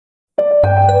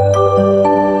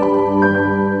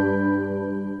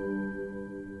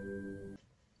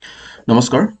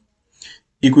নমস্কাৰ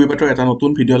eKuhipathৰ এটা নতুন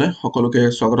ভিডিঅ'লৈ সকলোকে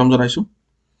স্বাগতম জনাইছো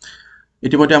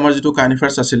ইতিমধ্যে আমাৰ যেটো কাৰেণ্ট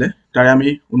এফেয়াৰ্স আছিল তাৰে আমি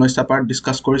 19টা পাৰ্ট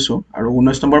ডিসকাস কৰিছো আৰু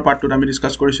 19 নম্বৰ পাৰ্টটোত আমি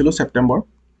ডিসকাস কৰিছিলো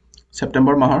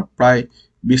সেপ্টেম্বৰ মাহৰ প্ৰায়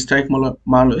 20 তাৰিখ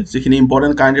মাহলৈ যিখিনি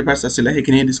ইম্পৰ্টেন্ট কাৰেণ্ট এফেয়াৰ্স আছিল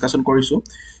সেইখিনি ডিসকাশন কৰিছো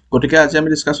গতিকে আজি আমি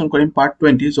ডিসকাশন কৰিম পাৰ্ট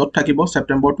 20 যত থাকিব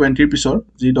সেপ্টেম্বৰ 20 ৰ পিছৰ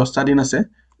যি 10টা দিন আছে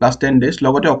লাষ্ট 10 ডেজ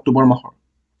লগতে অক্টোবৰ মাহৰ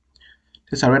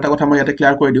সাৰ এটা কথা মই ইয়াতে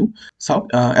ক্লিয়াৰ কৰি দিও চাওক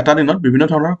এটা দিনত বিভিন্ন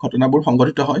ধৰণৰ ঘটনাবোৰ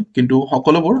সংঘটিত হয় কিন্তু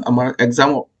সকলোবোৰ আমাৰ এক্সাম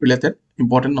ৰিলেটেড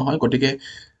ইম্পৰ্টেন্ট নহয় গতিকে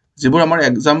যিবোৰ আমাৰ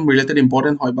এক্সাম ৰিলেটেড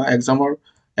ইম্পৰ্টেন্ট হয় বা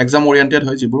এক্সাম ওৰিয়েন্টেড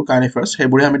হয় যিবোৰ কাৰেণ্ট এফেয়াৰ্স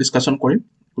সেইবোৰে আমি ডিসকাশন কৰিম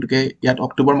গতিকে ইয়াত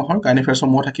অক্টোবৰ মাহৰ কাৰেণ্ট এফেয়াৰ্স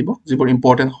সমূহ থাকিব যিবোৰ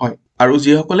ইম্পৰ্টেন্ট হয় আৰু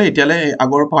যিসকলে এতিয়ালে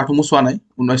আগৰ পাৰ্টসমূহ চোৱা নাই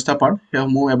 19টা পাৰ্ট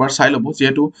সেইসমূহ এবাৰ চাই ল'ব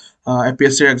যেহেতু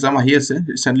APSC ৰ এক্সাম আহি আছে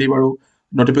ৰিসেন্টলি বাৰু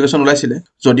নোটিফিকেশন ওলাইছিলে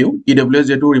যদিও EWS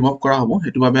যেটো ৰিমুভ কৰা হ'ব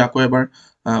হেতু বাবে আকৌ এবাৰ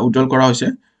উজ্জ্বল কৰা হৈছে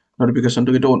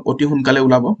নোটিফিকেশনটো কিন্তু অতি সোনকালে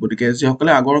ওলাব গতিকে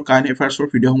যিসকলে আগৰ কাৰেণ্ট এফেয়াৰ্সৰ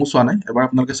ভিডিঅ'সমূহ চোৱা নাই এবাৰ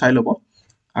আপোনালোকে চাই ল'ব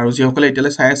আৰু যিসকলে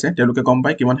এতিয়ালে চাই আছে তেওঁলোকে গম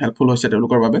পায় কিমান হেল্পফুল হৈছে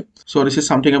তেওঁলোকৰ বাবে so this is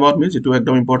something about মি যেটো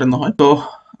একদম ইম্পৰ্টেন্ট নহয় তো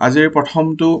আজিৰ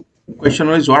প্ৰথমটো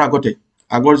কোৱেশ্চনলৈ যোৱাৰ আগতে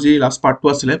আগৰ যি লাষ্ট পাৰ্টটো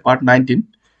আছিল পাৰ্ট 19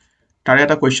 তাৰে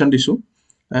এটা কোৱেশ্চন দিছো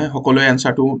সকলোৱে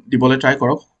এনসাৰটো দিবলৈ ট্ৰাই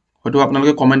কৰক হয়তো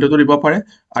আপোনালোকে কমেন্টতো দিব পাৰে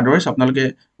আদাৰৱাইজ আপোনালোকে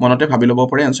মনতে ভাবি ল'ব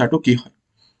পাৰে এনসাৰটো কি হয়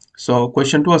সো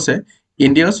কোৱেশ্চনটো আছে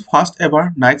India's first ever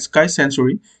night sky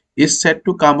sanctuary is said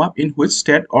to come up in which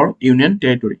state or union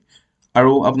territory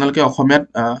আৰু আপোনালোকে অসমীয়াত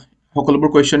সকলোবোৰ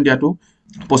কোৱেশ্চন দিয়াটো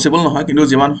পসিবল নহয় কিন্তু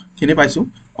যিমান খিনি পাইছো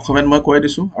অসমীয়াত মই কৈ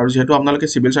দিছো আৰু যেহেতু আপোনালোকে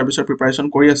সিভিল সাৰ্ভিসৰ প্ৰিপাৰেচন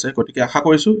কৰি আছে গতিকে আশা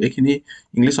কৰিছো এইখিনি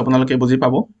ইংলিশ আপোনালোকে বুজি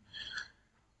পাব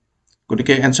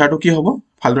গতিকে এনসাৰটো কি হ'ব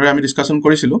ভালদৰে আমি ডিসকাশন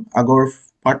কৰিছিলো আগৰ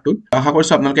পাৰ্টটোত আশা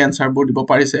কৰিছো আপোনালোকে এনসাৰবোৰ দিব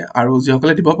পাৰিছে আৰু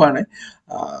যিসকলে দিব পৰা নাই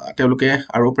তেওঁলোকে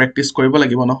আৰু প্ৰেক্টিস কৰিব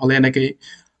লাগিব নহলে এনেকৈ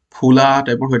ফুলা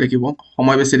টাইপৰ হৈ থাকিব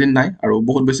সময় বেছি দিন নাই আৰু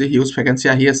বহুত বেছি হিউজ ভ্যাকেন্সি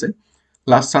আহি আছে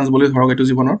লাষ্ট চান্স বুলি ধৰক এটো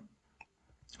জীৱনৰ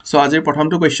সো আজিৰ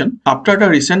প্ৰথমটো question after da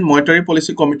recent monetary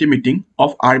policy committee meeting of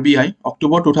RBI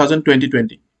October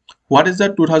 2020 what is the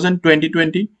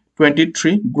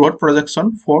 2020-23 growth projection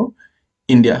for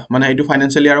India মানে এটো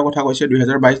ফাইনান্সিয়াল ইয়াৰৰ কথা কৈছে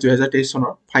 2022-2023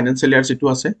 চনৰ ফাইনান্সিয়াল ইয়াৰ যেটো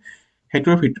আছে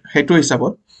হেতু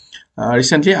হিচাপত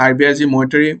recently RBI G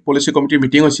monetary policy committee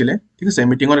meeting হৈছিল ঠিক আছে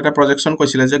মিটিংত এটা প্ৰজেকচন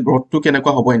কৈছিল যে গ্ৰোথটো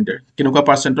কেনেকুৱা হ'ব ইণ্ডিয়াৰ কেনেকুৱা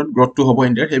পাৰ্সেন্টত গ্ৰোথটো হ'ব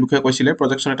ইণ্ডিয়াৰ এই বিষয়ে কৈছিল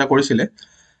প্ৰজেকচন এটা কৰিছিল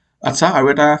আচ্ছা আৰু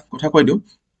এটা কথা কৈ দিও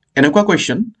এনেকুৱা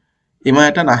কোৱেশ্চন ইমান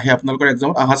এটা নাহে আপোনালোকৰ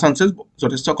এক্সামত আহা চান্সেস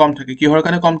যথেষ্ট কম থাকে কিহৰ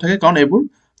কাৰণে কম থাকে কাৰণ এইবোৰ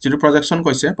যেটো প্ৰজেকচন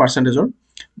কৈছে পাৰ্সেন্টেজৰ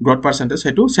গ্ৰোথ পাৰ্সেন্টেজ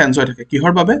হেতু চেঞ্জ হৈ থাকে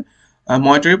কিহৰ বাবে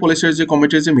মনিটাৰী পলিসিৰ যে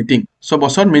কমিটিৰ যে মিটিং সো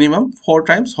বছৰত মিনিমাম 4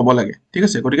 টাইমছ হ'ব লাগে ঠিক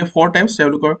আছে গতিকে 4 টাইমছ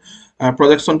তেওঁলোকৰ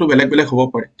প্ৰজেকচনটো বেলেগ হ'ব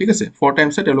পাৰে ঠিক আছে 4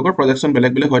 টাইমছে তেওঁলোকৰ প্ৰজেকচন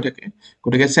বেলেগ হৈ থাকে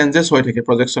গতিকে চেঞ্জেস হৈ থাকে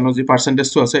প্ৰজেকচনৰ যি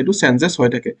পাৰ্সেন্টেজটো আছে এটো চেঞ্জেস হৈ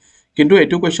থাকে কিন্তু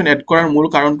এটো কোৱেশ্চন এড কৰাৰ মূল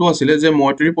কাৰণটো আছিল যে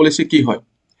মনিটাৰী পলিসি কি হয়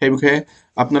সেই বিষয়ে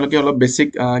আপোনালোকে অলপ বেসিক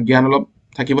জ্ঞান অলপ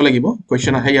থাকিব লাগিব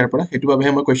কোৱেশ্চন আহে ইয়াৰ পৰা হেতু বাবে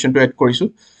মই কোৱেশ্চনটো এড কৰিছো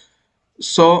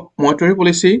সো মনিটাৰী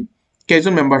পলিসি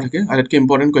কেইজন মেম্বাৰ থাকে আটাইতকৈ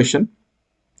ইম্পৰ্টেন্ট কোৱেশ্চন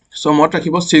সো মত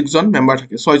ৰাখিব 6 জন মেম্বাৰ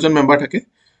থাকে 6 জন মেম্বাৰ থাকে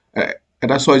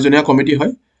এটা 6 জনীয়া কমিটি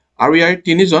হয় আৰু ইয়াৰ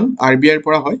 3 জন RBI ৰ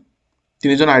পৰা হয়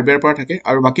 3 জন RBI ৰ পৰা থাকে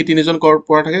আৰু বাকি 3 জন কৰ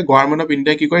পৰা থাকে গভৰ্ণমেন্ট অফ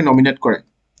ইণ্ডিয়া কি কৰে নমিনেট কৰে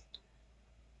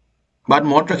বাট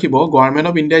মত ৰাখিব গভৰ্ণমেন্ট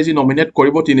অফ ইণ্ডিয়া যি নমিনেট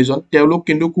কৰিব 3 জন তেওঁলোক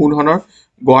কিন্তু কোন ধৰণৰ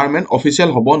গভৰ্ণমেন্ট অফিচিয়াল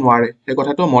হ'ব নোৱাৰে এই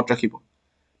কথাটো মত ৰাখিব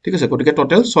ঠিক আছে গতিকে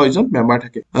টোটাল 6 জন মেম্বাৰ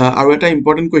থাকে আৰু এটা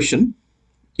ইম্পৰ্টেন্ট কোৱেশ্চন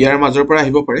ইয়াৰ মাজৰ পৰা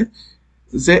আহিব পাৰে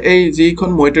যে এই যিখন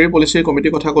মনিটাৰী পলিসিৰ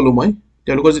কমিটিৰ কথা কলো মই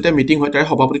তেওঁলোকৰ যেতিয়া মিটিং হয় তাৰ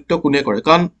সভাপতিত্ব কোনে কৰে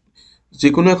কাৰণ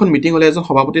যিকোনো এখন মিটিং হলে এজন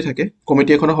সভাপতি থাকে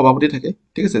কমিটি এখনৰ সভাপতি থাকে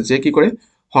ঠিক আছে যে কি কৰে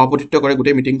সভাপতিত্ব কৰে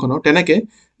গোটেই মিটিংখনৰ তেনেকে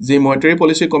যি মনিটাৰী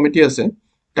পলিসি কমিটি আছে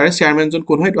তাৰে চেয়াৰম্যানজন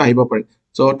কোন হয় এটো আহিব পাৰে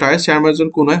সো তাৰে চেয়াৰম্যানজন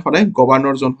কোন হয় সদায়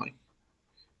গভৰ্ণৰজন হয়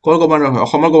কোন গভৰ্ণৰ হয়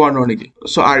অসমৰ গভৰ্ণৰ নেকি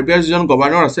সো RBI ৰ যিজন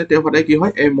গভৰ্ণৰ আছে তেওঁ সদায় কি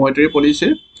হয় এই মনিটাৰী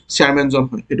পলিসিৰ চেয়াৰম্যানজন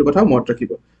হয় এটো কথা মনত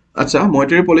ৰাখিব আচ্ছা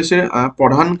মনিটাৰী পলিসিৰ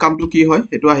প্ৰধান কামটো কি হয়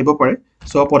এটো আহিব পাৰে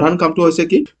সো প্ৰধান কামটো হৈছে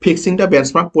কি ফিক্সিং দা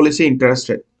বেঞ্চমাৰ্ক পলিসি ইন্টাৰেষ্ট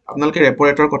ৰেট আপোনালোকে ৰেপো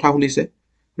ৰেটৰ কথা শুনিছে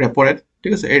ৰেপো ৰেট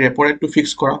ঠিক আছে এই ৰেপো ৰেটটো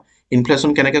ফিক্স কৰা ইনফ্লেশন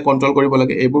কেনেকৈ কন্ট্ৰোল কৰিব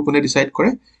লাগে এইবোৰ কোনে ডিসাইড কৰে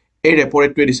এই ৰেপো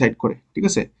ৰেটটোৱে ডিসাইড কৰে ঠিক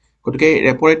আছে গতিকে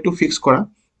ৰেপো ৰেটটো ফিক্স কৰা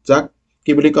যাক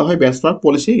কি বুলি কোৱা হয় বেঞ্চমাৰ্ক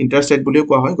পলিসি ইন্টাৰেষ্ট ৰেট বুলিও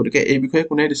কোৱা হয় গতিকে এই বিষয়ে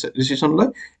কোনে ডিসিশন লয়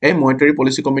এই মনিটাৰী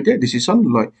পলিসি কমিটিয়ে ডিসিশন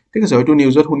লয় ঠিক আছে হয়তো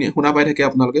নিউজত শুনা পাই থাকে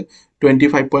আপোনালোকে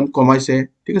 25 পইণ্ট কমাইছে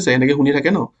ঠিক আছে এনেকৈ শুনি থাকে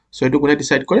ন সো এটো কোনে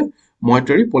ডিসাইড কৰে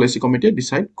মনিটাৰী পলিসি কমিটিয়ে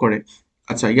ডিসাইড কৰে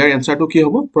আচ্ছা ইয়াৰ এনসাৰটো কি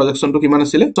হ'ব প্ৰজেকচনটো কিমান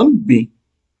আছিল option B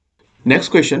next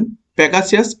question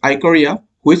Pegasus icoria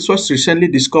which was recently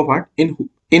discovered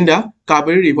in the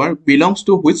Kaveri river belongs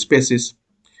to which species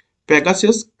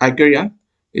Pegasus icoria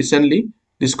recently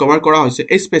discover কৰা হৈছে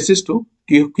এই স্পেচিছটো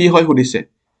কি হয় সুধিছে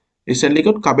ৰিসেন্টলি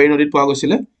কত কাবেৰী নদীত পোৱা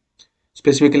গৈছিল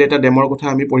স্পেসিফিক্যালি এটা ডেমৰ কথা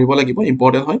আমি পঢ়িব লাগিব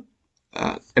ইম্পৰ্টেন্ট হয়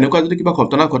এনেকুৱা যদি কিবা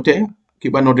ঘটনা ঘটে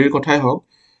কিবা নদীৰ কথাই হওক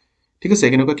ঠিক আছে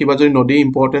কেনেকুৱা কিবা যদি নদী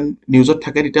ইম্পৰ্টেণ্ট নিউজত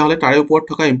থাকে তেতিয়াহ'লে তাৰে ওপৰত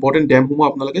থকা ইম্পৰ্টেণ্ট ডেমসমূহ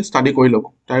আপোনালোকে ষ্টাডি কৰি ল'ব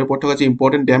তাৰে ওপৰত থকা যি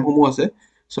ইম্পৰ্টেণ্ট ডেমসমূহ আছে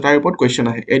চ' তাৰে ওপৰত কুৱেশ্যন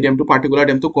আহে এই ডেমটো পাৰ্টিকুলাৰ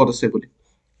ডেমটো ক'ত আছে বুলি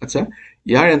আচ্ছা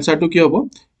ইয়াৰ এনচাৰটো কি হ'ব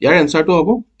ইয়াৰ এনচাৰটো হ'ব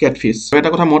কেটফিছ এটা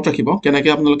কথা মনত ৰাখিব কেনেকৈ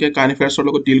আপোনালোকে কাৰেণ্ট এফেয়াৰ্ছৰ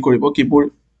লগত ডিল কৰিব কিবোৰ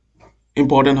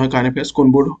ইম্পৰ্টেণ্ট হয় কাৰেণ্ট এফেয়াৰ্ছ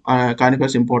কোনবোৰ কাৰেণ্ট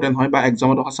এফেয়াৰ্ছ ইম্পৰ্টেণ্ট হয় বা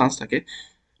এক্সামত অহা চান্স থাকে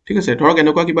ঠিক আছে ধৰক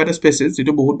এনেকুৱা কিবা এটা স্পেচিছ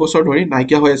যিটো বহুত বছৰ ধৰি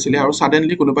নাইকিয়া হৈ আছিলে আৰু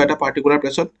ছাডেনলি কোনোবা এটা পাৰ্টিকুলাৰ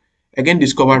প্লেচত এগেইন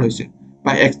ডিস্কভাৰ হৈছে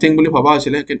বা এক্সটিং বুলি ভবা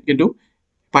হৈছিলে কিন্তু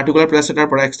পাৰ্টিকুলাৰ প্লেচ এটাৰ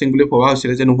পৰা এক্সটিং বুলি ভবা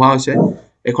হৈছিলে যে নোহোৱা হৈছে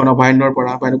এখন অভয়াৰণ্যৰ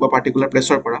পৰা বা এনেকুৱা পাৰ্টিকুলাৰ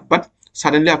প্লেচৰ পৰা বাট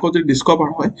ছাডেনলি আকৌ যদি ডিস্কভাৰ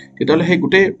হয় তেতিয়াহ'লে সেই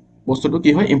গোটেই বস্তুটো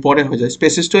কি হয় ইম্পৰ্টেণ্ট হৈ যায়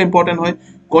স্পেচিছটো ইম্পৰ্টেণ্ট হয়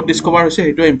ক'ত ডিস্কভাৰ হৈছে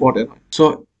সেইটোৱে ইম্পৰ্টেণ্ট হয় চ'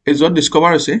 এই য'ত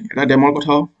ডিস্কভাৰ হৈছে এটা ডেমৰ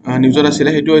কথাও নিউজত আছিলে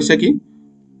সেইটো হৈছে কি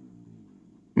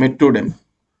metro dam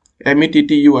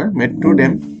METTUR metro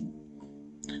dam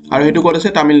আৰু সেইটো ক'ত আছে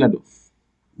তামিলনাডু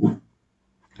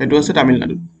সেইটো আছে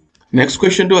তামিলনাডু নেক্সট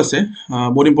কুৱেশ্যনটো আছে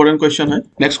বহুত ইম্পৰ্টেণ্ট কুৱেশ্যন হয়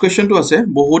নেক্সট কুৱেশ্যনটো আছে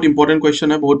বহুত ইম্পৰ্টেণ্ট কুৱেশ্যন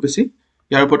হয় বহুত বেছি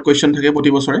ইয়াৰ ওপৰত কুৱেশ্যন থাকে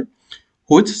প্ৰতি বছৰে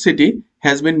which city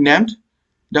has been named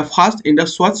the first in the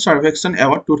স্বচ্ছ সাৰ্ভেক্ষণ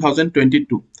এৱাৰ্ড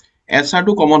 2022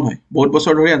 এনচাৰটো কমন হয় বহুত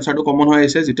বছৰ ধৰি এনচাৰটো কমন হৈ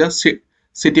আহিছে যেতিয়া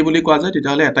চিটি বুলি কোৱা যায়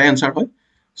তেতিয়াহ'লে এটাই এনচাৰ হয়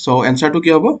চ' এনচাৰটো কি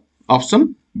হ'ব অপশ্যন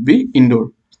বি ইনডোৰ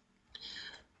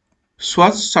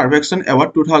স্বচ্ছ সাৰ্ভেক্ষণ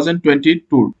এৱাৰ্ড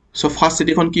 2022 চ' ফাৰ্ষ্ট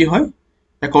চিটিখন কি হয়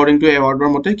একৰ্ডিং টু এৱাৰ্ডৰ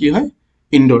মতে কি হয়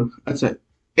ইনডোৰ আচ্ছা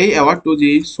এই এৱাৰ্ডটো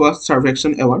যি স্বচ্ছ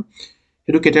সাৰ্ভেক্ষণ এৱাৰ্ড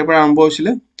সেইটো কেতিয়াৰ পৰা আৰম্ভ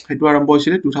হৈছিলে সেইটো আৰম্ভ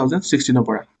হৈছিলে 2016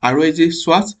 পৰা আৰু এই যি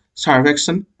স্বচ্ছ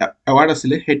সাৰ্ভেক্ষণ এৱাৰ্ড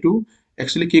আছিলে সেইটো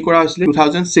একচুৱেলি কি কৰা হৈছিলে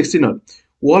 2016ত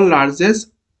world largest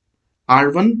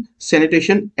urban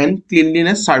sanitation and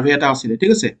cleanliness survey এটা আছিলে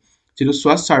ঠিক আছে যিটো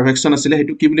স্বচ্ছ সাৰ্ভেক্ষণ আছিলে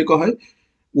সেইটো কি বুলি কোৱা হয়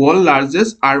world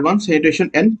largest urban sanitation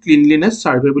and cleanliness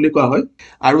survey বুলি কোৱা হয়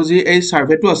আৰু যি এই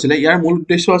ছাৰ্ভেটো আছিলে ইয়াৰ মূল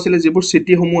উদ্দেশ্য আছিলে যিবোৰ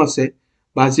চিটিসমূহ আছে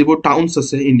বা যিবোৰ টাউনছ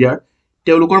আছে ইণ্ডিয়াৰ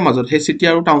তেওঁলোকৰ মাজত সেই চিটি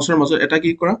আৰু টাউনছৰ মাজত এটা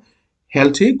কি কৰা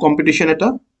হেল্থি কম্পিটিশ্যন এটা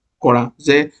কৰা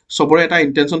যে চবৰে এটা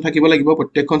ইণ্টেনশ্যন থাকিব লাগিব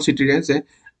প্ৰত্যেকখন চিটিৰে যে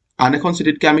আন এখন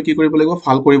চিটিতকৈ আমি কি কৰিব লাগিব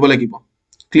ভাল কৰিব লাগিব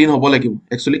ক্লিন হ'ব লাগিব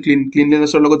একচুৱেলি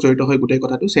ক্লিনলিনেছৰ লগত জড়িত হয় গোটেই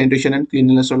কথাটো চেনিটেশ্যন এণ্ড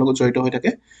ক্লিনলিনেছৰ লগত জড়িত হৈ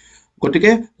থাকে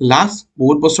গতিকে লাষ্ট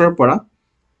বহুত বছৰৰ পৰা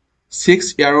 6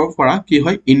 ইয়াৰৰ পৰা কি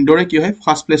হয় ইনডোৰে কি হয়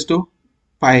ফাৰ্ষ্ট প্লেচটো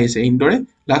পাই আহিছে ইনডোৰে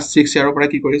লাষ্ট 6 ইয়াৰৰ পৰা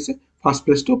কি কৰিছে ফাৰ্ষ্ট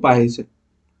প্লেচটো পাই আহিছে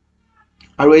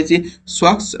আৰু এই যি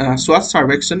স্বচ্ছ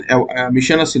সাৰ্ভেক্ষণ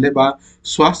মিছন আছিলে বা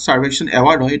স্বচ্ছ সাৰ্ভেক্ষণ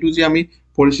এৱাৰ্ড হয় এইটো যে আমি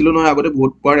পঢ়িছিলোঁ নহয় আগতে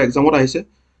বহুত বাৰ এক্সামত আহিছে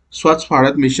স্বচ্ছ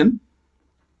ভাৰত মিছন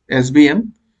SBM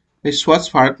এই স্বচ্ছ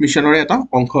ভাৰত মিছনৰে এটা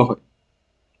অংশ হয়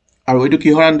আৰু এইটো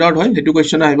কিহৰ আণ্ডাৰত হয় সেইটো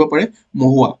কুৱেশ্যন আহিব পাৰে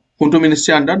মহুৱা কোনটো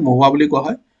মিনিষ্ট্ৰীৰ আণ্ডাৰত মহুৱা বুলি কোৱা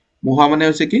হয় মহুৱা মানে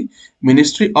হৈছে কি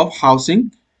ministry of housing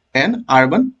and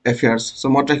urban affairs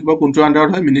চ' মনত ৰাখিব কোনটোৰ আণ্ডাৰত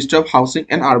হয় ministry of housing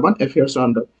and urban এফেয়াৰ্ছৰ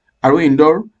আণ্ডাৰত আৰু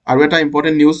ইনডোৰ আৰু এটা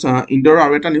ইম্পৰ্টেণ্ট নিউজ ইনডোৰ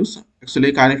আৰু এটা নিউজ একচুৱেলি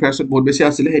কাৰেণ্ট এফেয়াৰ্ছত বহুত বেছি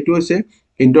আছিলে সেইটো হৈছে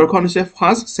ইনডোৰখন হৈছে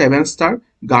first 7 star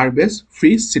garbage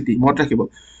free city মনত ৰাখিব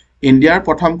ইণ্ডিয়াৰ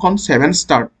প্ৰথমখন 7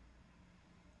 ষ্টাৰ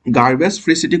গাৰ্বেজ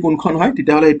ফ্ৰী চিটি কোনখন হয়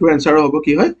তেতিয়াহ'লে এইটোৰ এনচাৰ হ'ব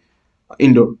কি হয়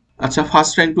ইনডোৰ আচ্ছা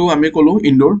ফাৰ্ষ্ট ৰেংকটো আমি ক'লোঁ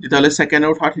ইনডোৰ তেতিয়াহ'লে ছেকেণ্ড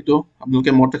আৰু থাৰ্ড সেইটো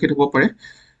আপোনালোকে মনত ৰাখি থ'ব পাৰে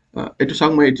এইটো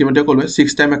চাওক মই ইতিমধ্যে ক'লোৱে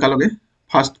 6 টাইম একেলগে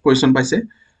ফাৰ্ষ্ট পজিশ্যন পাইছে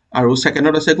আৰু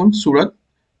ছেকেণ্ডত আছে কোন চুৰাট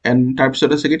এণ্ড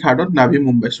তাৰপিছত আছে কি থাৰ্ডত নাভি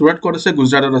মুম্বাই চুৰাট ক'ত আছে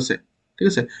গুজৰাটত আছে ঠিক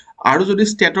আছে আৰু যদি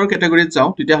ষ্টেটৰ কেটেগৰীত যাওঁ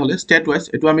তেতিয়াহ'লে ষ্টেট ৱাইজ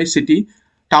এইটো আমি চিটি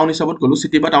টাউন হিচাপত গ'লোঁ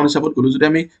চিটি বা টাউন হিচাপত গ'লোঁ যদি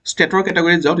আমি ষ্টেটৰ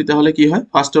কেটেগৰীত যাওঁ তেতিয়াহ'লে কি হয়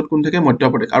ফাৰ্ষ্টত কোন থাকে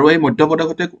মধ্যপ্ৰদেশ আৰু এই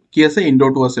মধ্যপ্ৰদেশতে কি আছে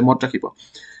ইনডোৰটো আছে মনত ৰাখিব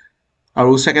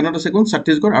আৰু ছেকেণ্ডত আছে কোন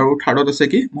ছত্তীশগড় আৰু থাৰ্ডত আছে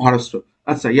কি মহাৰাষ্ট্ৰ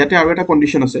আচ্ছা ইয়াতে আৰু এটা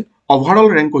কণ্ডিশ্যন আছে অভাৰঅল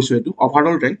ৰেংক কৈছোঁ এইটো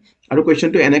অভাৰঅল ৰেংক আৰু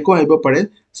কুৱেশ্যনটো এনেকুৱা আহিব পাৰে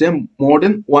যে more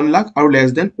than 1 লাখ আৰু less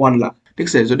than 1 লাখ ঠিক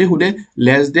আছে যদি সোধে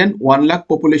less than 1 লাখ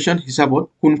পপুলেশ্যন হিচাপত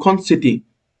কোনখন চিটি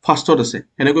ফাৰ্ষ্টত আছে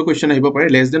এনেকৈ কুৱেশ্যন আহিব পাৰে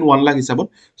less than 1 লাখ হিচাপত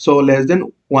চ' less than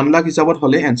 1 লাখ হিচাপত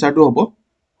হ'লে এনচাৰটো হ'ব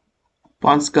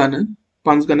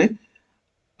পাঁচগানে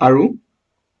আৰু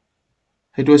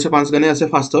সেইটো হৈছে পাঁচগানে আছে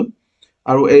ফাৰ্ষ্টত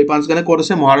আৰু এই পাঁচগানে ক'ত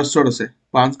আছে মহাৰাষ্ট্ৰত আছে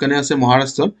পাঁচগানে আছে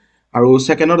মহাৰাষ্ট্ৰত আৰু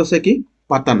ছেকেণ্ডত আছে কি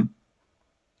পাটান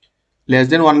less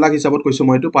than 1 লাখ হিচাপত কৈছোঁ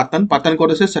মই এইটো পাটান ক'ত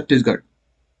আছে ছত্তীশগড়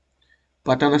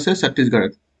পাটান আছে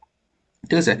ছত্তীশগড়ত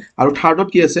ঠিক আছে আৰু থাৰ্ডত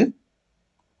কি আছে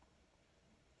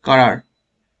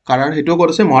কাৰাৰ সেইটো ক'ত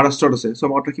আছে মহাৰাষ্ট্ৰত আছে চ'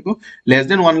 মনত ৰাখিব less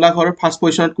than 1 লাখৰ ফাৰ্ষ্ট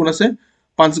পজিশ্যনত কোন আছে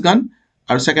পাঁচগান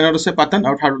আৰু ছেকেণ্ডত আছে পাটান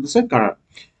আৰু থাৰ্ডত আছে কাৰাৰ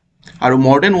আৰু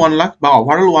more than 1 লাখ বা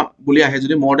অভাৰঅল বুলি আহে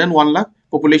যদি more than 1 লাখ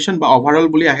পপুলেশ্যন বা অভাৰঅল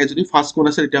বুলি আহে যদি ফাৰ্ষ্ট কোন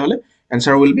আছে তেতিয়াহ'লে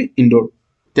এনচাৰ উইল বি ইনডোৰ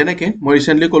তেনেকৈ মই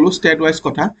ৰিচেণ্টলি ক'লোঁ ষ্টেট ৱাইজ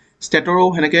কথা ষ্টেটৰো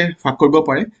সেনেকৈ ভাগ কৰিব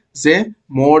পাৰে যে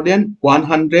more than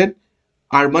 100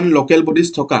 urban local bodies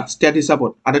থকা ষ্টেট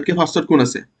হিচাপত আটাইতকৈ ফাৰ্ষ্টত কোন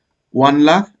আছে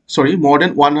more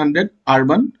than 100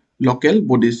 urban local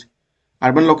bodies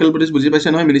urban local bodies বুজি পাইছে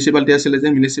নহয় মিউনিচিপালিটি আছিলে যে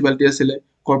মিউনিচিপালিটি আছিলে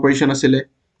কৰ্পোৰেচন আছিলে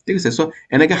ঠিক আছে সো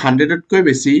এনেকে 100তকৈ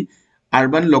বেছি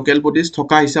আৰবান লোকেল বডিজ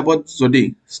থকা হিচাপত যদি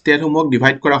ষ্টেট সমূহক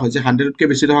ডিভাইড কৰা হয় যে 100তকৈ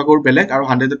বেছি থকাবোৰ বেলেগ আৰু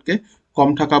 100তকৈ কম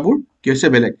থকাবোৰ কি হৈছে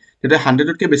বেলেগ তেতিয়া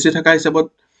 100তকৈ বেছি থকা হিচাপত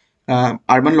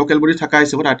আৰবান লোকেল বডি থকা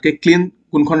হিচাপত আটকে ক্লিন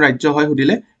কোনখন ৰাজ্য হয়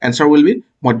সুধিলে answer will be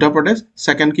Madhya Pradesh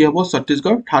second কি হ'ব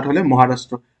ছত্তীশগড় থাৰ্ড হলে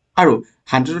মহাৰাষ্ট্ৰ আৰু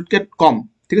 100তকৈ কম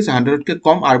ঠিক আছে 100তকৈ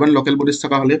কম আৰবান লোকেল বডিজ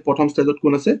থকা হলে প্ৰথম ষ্টেজত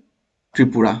কোন আছে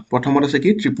ত্ৰিপুৰা প্ৰথমত আছে কি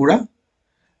ত্ৰিপুৰা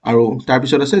আৰু তাৰ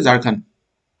পিছত আছে ঝাৰখণ্ড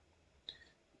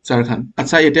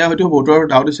আচ্ছা এতিয়া হয়তো বহুতৰ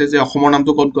ডাউট আছে যে অসমৰ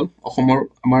নামটো ক'ত গ'ল অসমৰ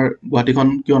আমাৰ গুৱাহাটীখন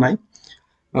কিয় নাই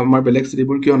আমাৰ বেলেগ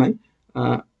চিটিবোৰ কিয় নাই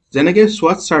যেনেকে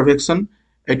স্বাস্থ সাৰ্ভেক্ষণ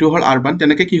এটো হল আৰবান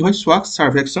তেনেকে কি হয় স্বাস্থ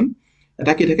সাৰ্ভেক্ষণ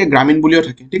এটা কি থাকে গ্ৰামীণ বুলিও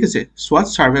থাকে ঠিক আছে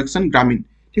স্বাস্থ সাৰ্ভেক্ষণ গ্ৰামীণ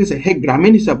ঠিক আছে সেই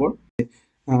গ্ৰামীণ হিচাপৰ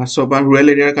সবা ৰুৰেল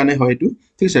এৰিয়াৰ কাৰণে হয় এটো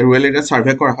ঠিক আছে ৰুৰেল এৰিয়া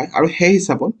সাৰ্ভে কৰা হয় আৰু সেই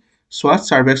হিচাপত স্বাস্থ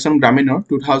সাৰ্ভেক্ষণ গ্ৰামীণৰ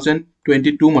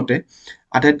 2022 মতে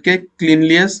আটাইতকৈ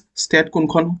ক্লিনলিয়েষ্ট ষ্টেট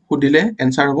কোনখন সুধিলে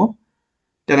এনসাৰ হ'ব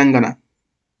তেলেংগানা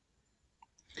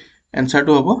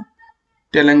এনসাৰটো হ'ব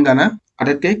তেলেংগানা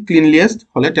আটাইতকৈ ক্লিনলিয়েষ্ট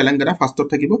হলে তেলেংগানা ফাৰ্ষ্টত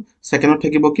থাকিব সেকেন্ডত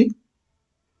থাকিব কি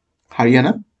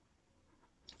হাৰিয়ানা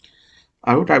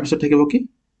আৰু তাৰ পিছত থাকিব কি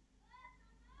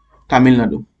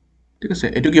তামিলনাডু ঠিক আছে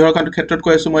এটো কিহৰ ক্ষেত্ৰত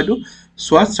কৈ আছো মই এটো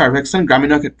স্বাস্থ সাৰ্ভেক্ষণ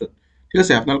গ্ৰামীণৰ ক্ষেত্ৰত ঠিক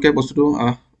আছে আপোনালোকে বস্তুটো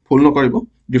ভুল নকৰিব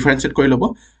ডিফাৰেন্সিয়েট কৰি ল'ব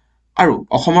আৰু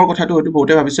অসমৰ কথাটো হয়তো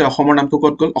বহুতে ভাবিছে অসমৰ নামটো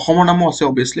ক'ত গ'ল অসমৰ নামো আছে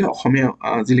অবভিয়াছলি অসমীয়া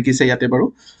জিলিকিছে ইয়াতে বাৰু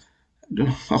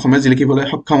অসমীয়া জিলিকিবলৈ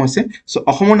সক্ষম হৈছে সো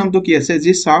অসমৰ নামটো কি আছে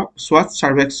যি স্বাস্থ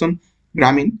সাৰ্ভেক্ষণ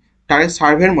গ্ৰামীণ তাৰে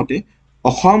সাৰ্ভেৰ মতে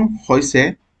অসম হৈছে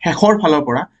শেষৰ ফালৰ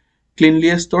পৰা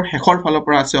ক্লিনলিয়েষ্টৰ শেষৰ ফালৰ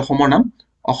পৰা আছে অসমৰ নাম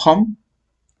Assam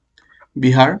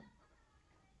Bihar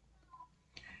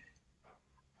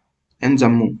and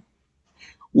Jammu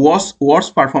worst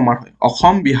performer হয়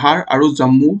অসম বিহাৰ আৰু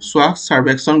জম্মু স্বাস্থ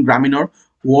সাৰ্ভেক্ষণ গ্ৰামীণৰ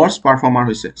worst performer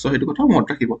হৈছে সো হেতু কথা মনত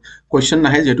ৰাখিব কোৱেশ্চন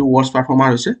নাহে যেটো worst performer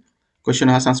হৈছে কোৱেশ্চন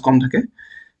আহা চান্স কম থাকে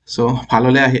সো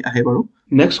ভাললে আহে বাৰু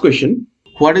next question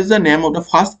what is the name of the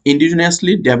first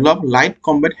indigenously developed light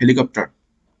combat helicopter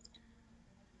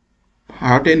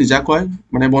ভাৰতে নিজাকৈ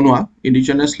মানে বনোৱা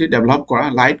indigenously develop কৰা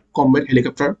light combat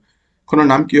helicopter খনৰ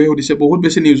নাম কি হয় সুধিছে বহুত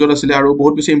বেছি নিউজত আছিল আৰু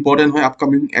বহুত বেছি ইম্পৰ্টেন্ট হয়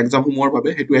আপকামিং এক্সাম সমূহৰ বাবে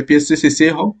হেতু APSC CCE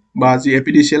হওক বা যি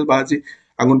APDCL বা যি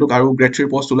আগন্তুক আৰু গ্ৰেড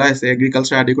 3 পোষ্ট ওলাই আছে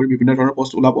এগ্ৰিকালচাৰ আদি কৰি বিভিন্ন ধৰণৰ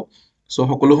পোষ্ট ওলাব সো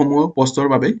সকলো সমূহ পোষ্টৰ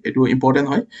বাবে এটো ইম্পৰ্টেন্ট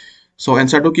হয় সো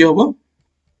এনসাৰটো কি হ'ব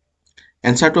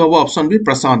এনসাৰটো হ'ব অপচন বি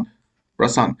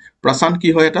প্ৰশান্ত কি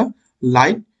হয় এটা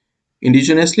light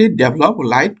indigenously developed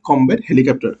light combat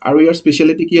helicopter আৰু ইয়াৰ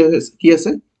স্পেশালিটি কি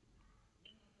আছে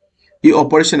ই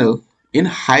অপাৰেশনাল in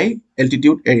high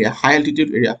altitude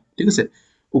area ঠিক আছে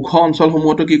উখ অঞ্চল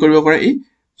সমূহতো কি কৰিব পাৰে এই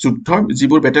যুদ্ধৰ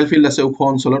যিবোৰ ব্যাটলফিল্ড আছে উখ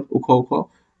অঞ্চলত উখ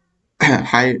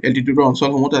হাই এল্টিটিউডৰ অঞ্চল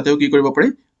সমূহ তাতেও কি কৰিব পাৰে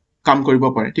কাম কৰিব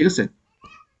পাৰে ঠিক আছে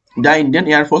The Indian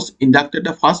Air Force inducted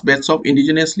the first batch of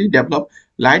indigenously developed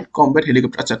light combat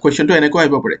helicopter আচ্ছা কোৱেশ্চনটো এনেকৈ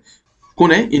আহিব পাৰে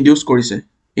কোনে ইনডিউস কৰিছে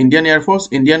Indian air force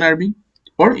Indian army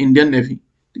অৰ ইণ্ডিয়ান নেভি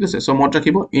ঠিক আছে সো মনত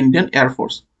ৰাখিব ইণ্ডিয়ান এয়াৰ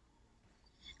ফোৰ্স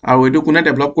আৰু এটো কোনে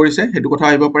ডেভেলপ কৰিছে হেতু কথা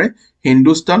আহিব পাৰে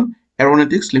হিন্দুস্তান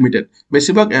এৰোনটিক্স লিমিটেড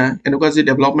বেছিভাগ এনেকুৱা যি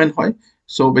ডেভেলপমেন্ট হয়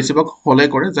সো বেছিভাগ হলে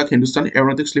কৰে যাক হিন্দুস্তান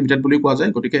এৰোনটিক্স লিমিটেড বুলি কোৱা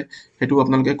যায় গতিকে হেতু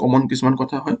আপোনালোকে কমন কিছুমান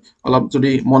কথা হয় অলপ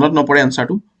যদি মনত নপৰে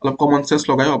আনসাৰটো অলপ কমন সেন্স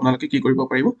লগাই আপোনালোকে কি কৰিব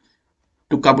পাৰিব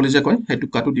টুকা বুলি যে কয় হেতু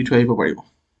কাটো দি থৈ আহিব পাৰিব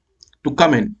টুকা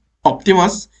man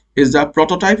অপটিমাছ is the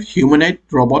prototype humanoid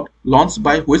robot launched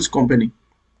by which company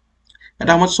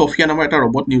এটা সময়ত সোফিয়া নামৰ এটা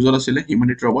ৰবট নিউজত আছিল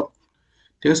হিউম্যানইড ৰবট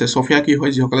ঠিক আছে সোফিয়া কি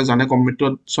হয় যিসকলে জানে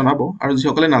কমেন্টত জনাব আৰু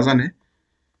যিসকলে নাজানে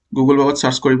গুগল ৱেবত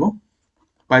সাৰ্চ কৰিব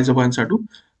পাই যাব আনসাৰটো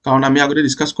কাৰণ আমি আগতে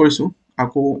ডিসকাস কৰিছো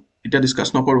আকৌ এটা ডিসকাস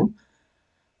নকৰো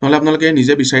নহলে আপোনালোকে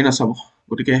নিজে বিচাৰি নাচাব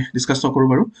গতিকে ডিসকাস নকৰো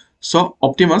বাৰু সো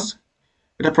অপটিমাছ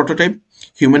এটা prototype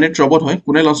humanoid robot হয়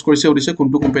কোনে লঞ্চ কৰিছে উদিছে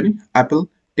কোনটো কোম্পানী এপল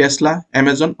টেসলা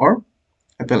অ্যামাজন অৰ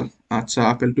এপল আচ্ছা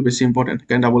এপলটো বেছি ইম্পৰ্টেন্ট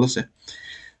কেন ডাবল আছে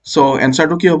সো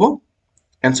এনসাৰটো কি হ'ব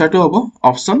এনসাৰটো হ'ব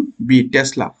অপচন বি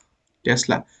টেসলা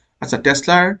আচ্ছা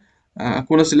টেসলাৰ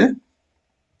কোন আছিল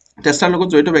টেসলাৰ লগত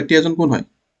জড়িত ব্যক্তি এজন কোন হয়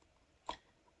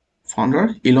ফাউন্ডাৰ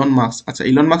ইলন মাস্ক আচ্ছা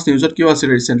ইলন মাস্ক নিউজত কিয় আছিল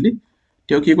ৰিসেন্টলি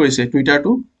তেওঁ কি কৰিছে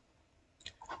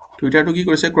টুইটাৰটো কি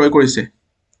কৰিছে ক্ৰয় কৰিছে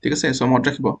ঠিক আছে সো মনত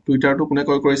ৰাখিব টুইটাৰটো কোনে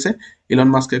ক্ৰয় কৰিছে ইলন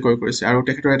মাস্কে ক্ৰয় কৰিছে আৰু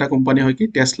তেখেতৰ এটা কোম্পানী হয় কি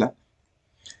টেসলা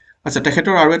আচ্ছা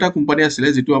তেখেতৰ আৰু এটা কোম্পানী আছিল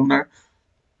যেটো আপোনাৰ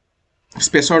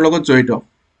স্পেচৰ লগত জড়িত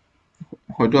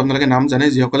হয়তো আপোনালোকে নাম জানে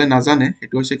যিসকলে নাজানে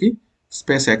এটো হৈছে কি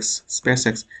SpaceX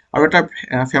আৰু এটা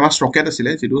ফেমাস ৰকেট আছিল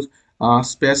যেটো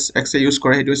SpaceX এ ইউজ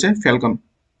কৰে এটো হৈছে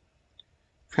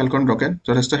ফেলকন ৰকেট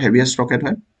যথেষ্ট হেভিয়েষ্ট ৰকেট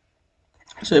হয়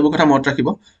সো এইবোৰ কথা মনত ৰাখিব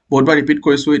বহুতবাৰ ৰিপিট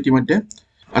কৰিছো ইতিমধ্যে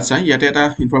আচ্ছা ইয়াতে এটা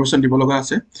ইনফৰমেশন দিব লগা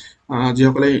আছে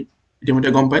যিসকলে ইতিমধ্যে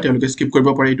গম পায় তেওঁলোকে স্কিপ কৰিব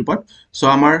পাৰে এইটো পাৰ্ট সো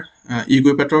আমাৰ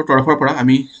eKuhipathৰ তৰফৰ পৰা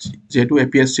আমি যেহেতু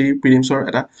APSC প্ৰিলিমছৰ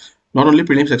এটা not only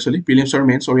prelims actually prelims or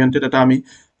mains oriented এটা আমি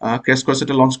crash course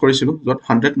এটা launch কৰিছিলো যত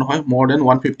 100 নহয় more than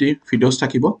 150 ভিডিওস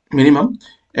থাকিব minimum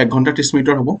 1 ঘন্টা 30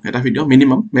 মিনিটৰ হ'ব এটা ভিডিও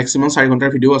minimum maximum 4 ঘন্টাৰ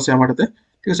ভিডিও আছে আমাৰ তাতে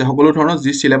ঠিক আছে সকলো ধৰণৰ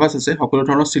যি সিলেবাস আছে সকলো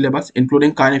ধৰণৰ সিলেবাস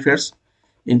including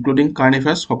current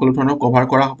affairs সকলো ধৰণৰ কভাৰ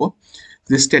কৰা হ'ব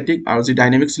যি static আৰু যি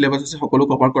dynamic syllabus আছে সকলো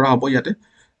কভাৰ কৰা হ'ব ইয়াতে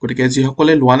গতিকে যি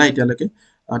সকলে লোৱা নাই এতিয়ালৈকে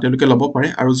তেওঁলোকে ল'ব পাৰে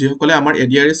আৰু যি সকলে আমাৰ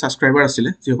ADRE সাবস্ক্ৰাইবাৰ আছিল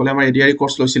যি সকলে আমাৰ ADRE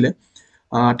কোৰ্স লৈছিলে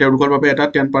তেওঁলোকৰ বাবে এটা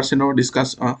 10% ৰ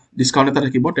ডিসকাউন্ট এটা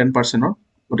থাকিব 10% ৰ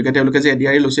গতিকে তেওঁলোকে যে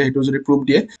ADRE লৈছে হেতু যদি প্ৰুফ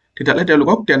দিয়ে তেতিয়ালে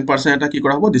তেওঁলোকক 10% এটা কি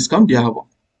কৰা হ'ব ডিসকাউন্ট দিয়া হ'ব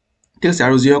ঠিক আছে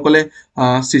আৰু যি সকলে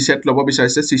CSET ল'ব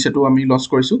বিচাৰিছে CSET ও আমি লঞ্চ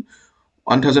কৰিছো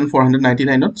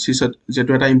 1499 ত CSET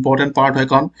যেটো এটা ইম্পৰ্টেন্ট পাৰ্ট হয়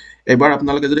কাৰণ এবাৰ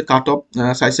আপোনালোকে যদি কাট অফ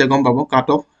চাইছে গম পাব কাট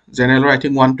অফ জেনেৰেলৰ আই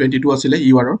থিংক 122 আছিল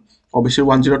ইউআৰ OBC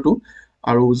 102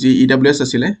 আৰু যি EWS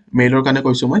আছিল মেইলৰ কাৰণে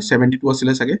কৈছো মই 72 আছিল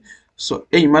সাগে সো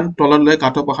এই ইমান তললৈ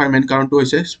কাট অফ আহাৰ মেইন কাৰণটো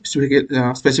হৈছে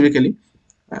স্পেসিফিক্যালি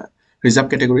ৰিজাৰ্ভ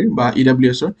ক্যাটেগৰি বা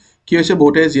EWS ৰ কি হৈছে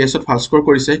বহুতে GS ত ভাল স্কোৰ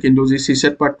কৰিছে কিন্তু যি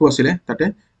CSET পাৰ্টটো আছিল তাতে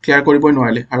ক্লিয়াৰ কৰিবই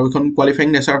নোৱাৰিলে আৰু এখন কোৱালিফাইং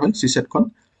নেচাৰ হয় CSET খন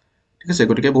ঠিক আছে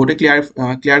গতিকে বহুতে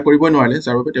ক্লিয়াৰ কৰিবই নোৱাৰিলে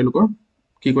যাৰ বাবে তেওঁলোকৰ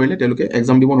কি কৰিলে তেওঁলোকে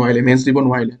এক্সাম দিব নোৱাৰিলে মেন্স দিব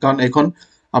নোৱাৰিলে কাৰণ এখন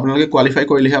আপোনালোকে কোৱালিফাই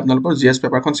কৰিলেহে আপোনালোকৰ GS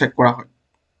পেপাৰখন চেক কৰা হয়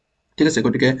ঠিক আছে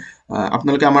গতিকে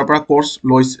আপোনালোকে আমাৰ পৰা কোৰ্স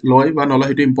লয় বা নলয়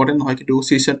হেতু ইম্পৰ্টেন্ট নহয় কিন্তু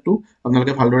CSET টো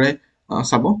আপোনালোকে ভালদৰে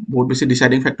চাব বহুত বেছি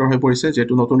ডিসাইডিং ফ্যাক্টৰ হৈ পৰিছে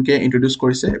যেটো নতুনকে ইন্ট্ৰোডিউস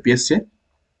কৰিছে APSC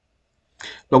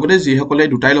লগতে যি সকলে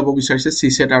দুটাই ল'ব বিচাৰিছে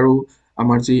CSET আৰু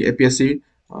আমাৰ যি APSC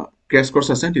ক্ৰেশ কোৰ্স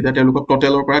আছে তেতিয়া তেওঁলোকক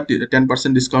টোটালৰ পৰা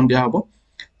 10% ডিসকাউন্ট দিয়া হ'ব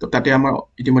তো তাতে আমাৰ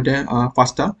ইতিমধ্যে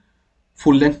পাঁচটা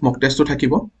ফুল লেংথ মক টেষ্টটো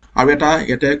থাকিব আৰু এটা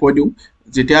ইয়াতে কৈ দিও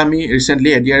যেতিয়া আমি ৰিসেন্টলি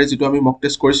ADRE যেটো আমি মক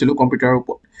টেষ্ট কৰিছিলো কম্পিউটাৰৰ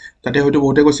ওপৰত তাতে হয়তো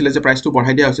বহুতে কৈছিলে যে প্ৰাইচটো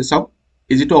বঢ়াই দিয়া হৈছে চাওক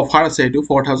এই যেটো অফাৰ আছে এটো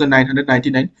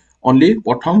 4999 অনলি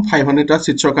প্ৰথম 500 টা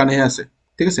সিটছৰ কাৰণে আছে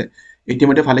ঠিক আছে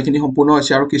ইতিমধ্যে ভালেখিনি সম্পূৰ্ণ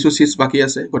হৈছে আৰু কিছু সিটছ বাকি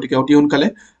আছে গতিকে অতি সোনকালে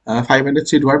 500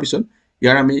 সিট হোৱাৰ পিছত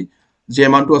ইয়াৰ আমি যে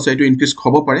এমাউন্টটো আছে এটো ইনক্ৰিজ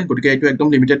হ'ব পাৰে গতিকে এটো একদম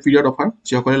লিমিটেড পিৰিয়ড অফাৰ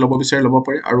যিসকলে ল'ব বিচাৰে ল'ব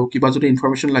পাৰে আৰু কিবা যদি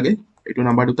ইনফৰমেশন লাগে এটো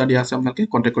নাম্বাৰ দুটা দিয়া আছে আপোনালোকে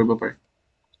কন্টাক্ট কৰিব পাৰে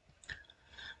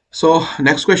so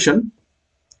next question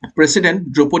President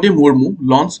Draupadi Murmu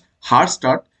launched Her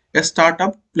Start, a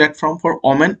startup platform for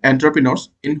women entrepreneurs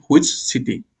in which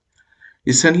city?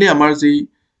 Recently, আমাৰ যি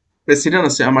প্ৰেসিডেন্ট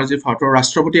আছে আমাৰ যি ভাৰতৰ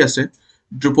ৰাষ্ট্ৰপতি আছে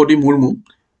দ্ৰৌপদী মুৰ্মু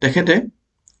তেখেতে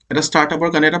এটা স্টাৰ্টআপৰ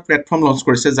কাৰণে এটা প্ল্যাটফৰ্ম লঞ্চ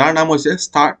কৰিছে যাৰ নাম হৈছে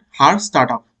Her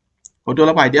Startup হয়তো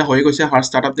অলপ আইডিয়া হৈ গৈছে Her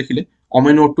Startup দেখিলে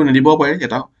অমেন নোটটো নিদিব পাৰে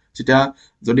এটা যেতিয়া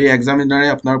যদি এক্সামিনাৰে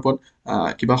আপোনাৰ ওপৰত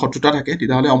কিবা শত্ৰুতা থাকে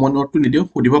তেতিয়াহলে অমেন নোটটো নিদিও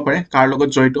সুধিব পাৰে কাৰ লগত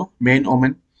জড়িত main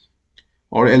women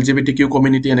or LGBTQ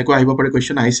community এনেকৈ আহিব পাৰে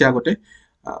কোৱেশ্চন আহিছে আগতে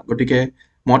গটিকে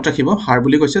মত ৰাখিব হাৰ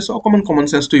বুলি কৈছে so common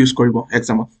sense to use কৰিব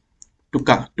এক্সামত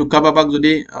টুক্কা বাবাক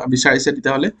যদি বিচাৰিছে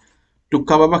তেতিয়াহলে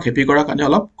টুক্কা বাবাক হেপি কৰাৰ কাৰণে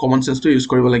অলপ কমন সেন্স টু ইউজ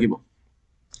কৰিব লাগিব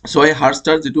সো এই হাৰ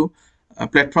স্টাৰ যেটো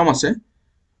প্ল্যাটফৰ্ম আছে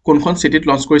কোনখন সিটিত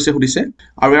লঞ্চ কৰিছে সুধিছে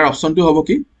আৰু ইয়াৰ অপচনটো হ'ব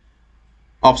কি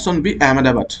অপচন বি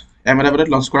আহমেদাবাদত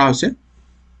লঞ্চ কৰা হৈছে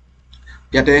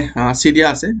ইয়াতে সি দিয়া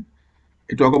আছে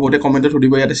এটো আকৌ বহুতে কমেন্টত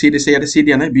সুধিব ইয়াতে সি দিছে ইয়াতে সি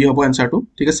দিয়া নাই বি হ'ব এনসাৰটো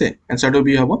ঠিক আছে এনসাৰটো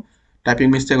বি হ'ব টাইপিং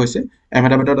মিস্টেক হৈছে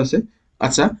আহমেদাবাদত আছে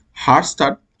আচ্ছা হাৰ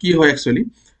স্টাৰ্ট কি হয় একচুয়ালি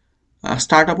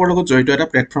স্টাৰ্টআপৰ লগত জড়িত এটা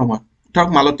প্ল্যাটফৰ্ম হয় ধৰক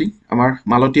মালতি আমাৰ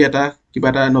মালতি এটা কিবা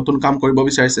এটা নতুন কাম কৰিব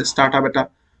বিচাৰিছে স্টাৰ্টআপ এটা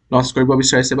লঞ্চ কৰিব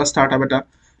বিচাৰিছে বা স্টাৰ্টআপ এটা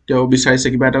তেওঁ বিচাৰিছে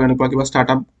কিবা এটা এনেকুৱা কিবা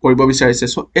স্টাৰ্টআপ কৰিব বিচাৰিছে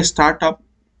সো এই স্টাৰ্টআপ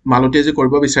মালতিয়ে যে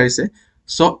কৰিব বিচাৰিছে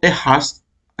সো এই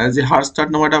হাৰ স্টাৰ্ট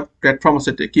নামৰ এটা প্ল্যাটফৰ্ম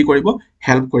আছে কি কৰিব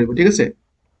হেল্প কৰিব ঠিক আছে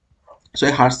সো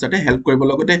এই হাৰ স্টাৰ্টে হেল্প কৰিব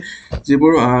লগতে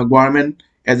যিবোৰ গভৰ্নমেন্ট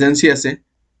এজেন্সি আছে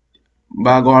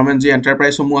বা গভৰ্নমেন্ট যি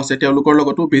এন্টাৰপ্ৰাইজ সমূহ আছে তেওঁলোকৰ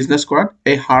লগতো বিজনেস কৰাত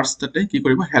এই হাৰ স্টাৰ্টে কি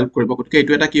কৰিব হেল্প কৰিব গতিকে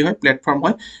এটো এটা কি হয় প্ল্যাটফৰ্ম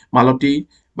হয় মালতি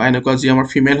বা এনেকুৱা যি আমাৰ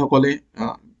ফিমেল সকলে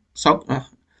সব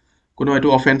কোনো এটো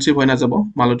অফেন্সিভ হৈ না যাব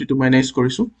মালতিটো মেনেজ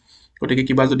কৰিছো গতিকে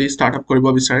কিবা যদি স্টাৰ্টআপ কৰিব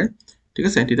বিচাৰে ঠিক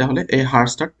আছে তেতিয়াহলে এই হাৰ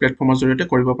স্টাৰ্ট প্ল্যাটফৰ্মৰ জৰিয়তে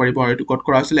কৰিব পাৰিব আৰু এটো কোড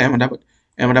কৰা আছিল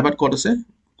আহমেদাবাদ কোড আছে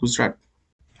Gujarat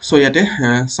So yate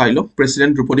Silo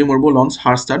President Draupadi Murmu launched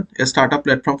Her Start, a startup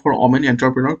platform for women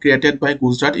entrepreneurs created by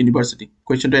Gujarat University.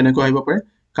 Question to eneko ahibo pare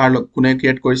kar kune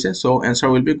create korise so answer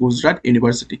will be Gujarat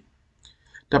University.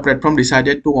 The platform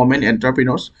decided to women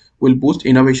entrepreneurs will boost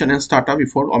innovation and startup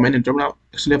before women entrepreneurs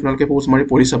actually apnaloke post mari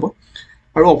pori sabo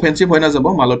aru offensive hoina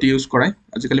jabo maloti use korai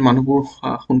ajikali manubur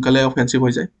hunkale offensive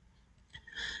hoi jay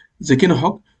jekin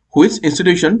hok which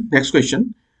institution next question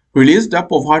released the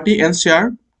poverty and share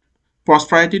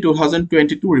Prosperity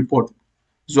 2022 report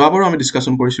যোৱাবাৰ আমি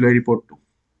discussion কৰিছিলো এই ৰিপৰ্টটো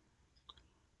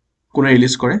কোনে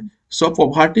release কৰে so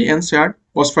poverty and share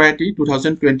প্ৰসপাৰিটি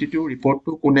 2022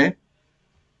 ৰিপৰ্টটো কোনে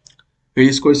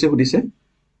release কৰিছে সুধিছে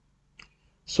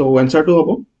সো এনসাৰটো হ'ব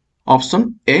option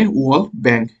A world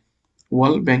bank.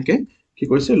 World বেংকে কি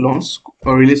কৰিছে লঞ্চ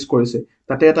ৰিলিজ কৰিছে।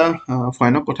 তাতে এটা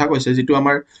ভয়ানক কথা কৈছে যিটো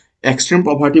আমাৰ এক্সট্ৰিম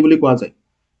পভাৰ্টি বুলি কোৱা যায়।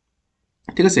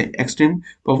 ঠিক আছে, এক্সট্ৰিম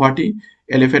পভাৰ্টি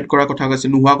এলিভেট কৰাৰ কথা কৈছে,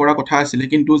 নোহোৱা কৰাৰ কথা আছিলে,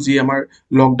 কিন্তু যি আমাৰ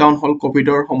লকডাউন হ'ল,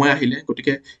 ক'ভিডৰ সময় আহিলে,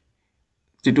 গতিকে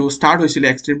যিটো ষ্টাৰ্ট হৈছিলে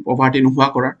এক্সট্ৰিম পভাৰ্টি নোহোৱা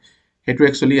কৰাৰ, সেইটো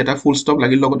একচুৱেলি এটা ফুল ষ্টপ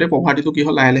লাগিল। লগতে পভাৰ্টিটো কি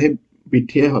হ'ল লাহে লাহে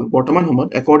বৃদ্ধিয়ে হ'ল। বৰ্তমান সময়ত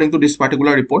according to this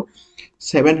particular report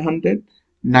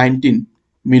 719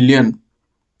 million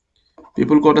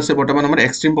পিপুল ক'ত আছে বৰ্তমান আমাৰ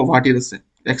এক্সট্ৰিম পভাৰ্টিত আছে।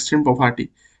 এক্সট্ৰিম পভাৰ্টি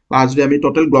বা যদি আমি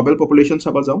টোটেল গ্ল'বেল পপুলেশ্যন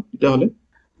চাব যাওঁ তেতিয়াহ'লে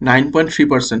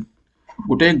 9.3%,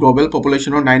 গোটেই গ্ল'বেল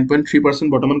পপুলেশ্যনৰ 9.3%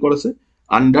 বৰ্তমান ক'ত আছে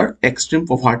আণ্ডাৰ এক্সট্ৰিম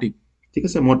পভাৰ্টি। ঠিক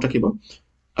আছে, মনত ৰাখিব।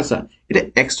 আচ্ছা, এতিয়া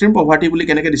এক্সট্ৰিম পভাৰ্টি বুলি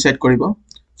কেনেকৈ ডিচাইড কৰিব?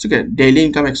 ঠিক আছে, ডেইলি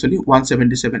ইনকাম একচুৱেলি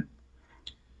 177।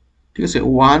 ঠিক আছে,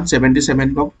 177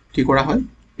 কি কৰা হয়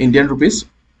ইণ্ডিয়ান ৰুপিজ,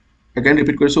 এগেইন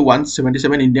ৰিপিট কৰিছোঁ,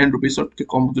 177 ইণ্ডিয়ান ৰুপিজতকৈ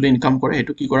কম যদি ইনকাম কৰে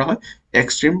সেইটো কি কৰা হয়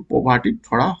এক্সট্ৰিম পভাৰ্টিত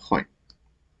ধৰা হয়।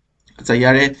 আচ্ছা,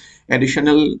 ইয়াৰে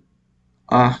এডিশ্যনেল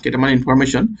কেইটামান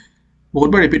ইনফৰমেশ্যন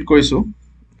বহুতবাৰ ৰিপিট কৰিছোঁ,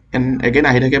 এগেইন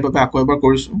আহি থাকে বাবে আকৌ এবাৰ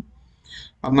কৰিছোঁ,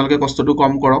 আপোনালোকে কষ্টটো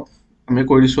কম কৰক, আমি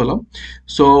কৰি দিছোঁ অলপ।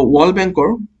 চ' ৱৰ্ল্ড বেংকৰ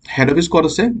হেড অফিচ ক'ত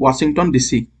আছে? Washington DC।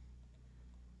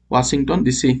 ৱাশ্বিংটন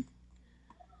DC,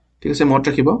 ঠিক আছে, মনত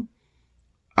ৰাখিব।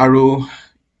 আৰু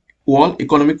ৱৰ্ল্ড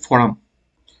ইকনমিক ফৰাম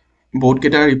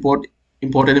বহুতকেইটা ৰিপৰ্ট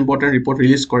ইম্পৰ্টেণ্ট ৰিপৰ্ট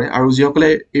ৰিলিজ কৰে। আৰু যিসকলে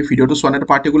এই ভিডিঅ'টো চোৱা নাই, এটা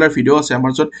পাৰ্টিকুলাৰ ভিডিঅ' আছে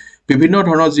আমাৰ য'ত বিভিন্ন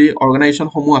ধৰণৰ যি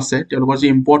অৰ্গেনাইজেশ্যনসমূহ আছে তেওঁলোকৰ যি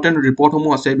ইম্পৰ্টেণ্ট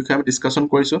ৰিপৰ্টসমূহ আছে এই বিষয়ে আমি ডিছকাশ্যন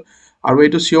কৰিছোঁ। আৰু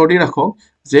এইটো চিয়'ৰলি ৰাখক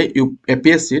যে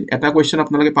APSCত এটা কুৱেশ্যন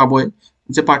আপোনালোকে পাবই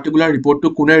যে পাৰ্টিকুলাৰ ৰিপৰ্টটো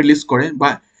কোনে ৰিলিজ কৰে বা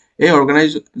এই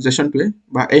অৰ্গেনাইজেশ্যনটোৱে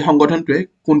বা এই সংগঠনটোৱে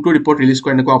কোনটো ৰিপৰ্ট ৰিলিজ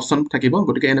কৰে, এনেকুৱা অপশ্যন থাকিব।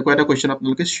 গতিকে এনেকুৱা এটা কুৱেশ্যন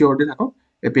আপোনালোকে চিয়'ৰলি থাকক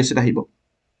APSCত আহিব,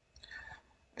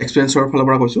 এক্সপিৰিয়েঞ্চৰ ফালৰ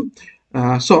পৰা কৈছোঁ।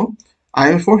 চ'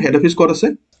 IMFৰ হেড অফিচ ক'ত আছে?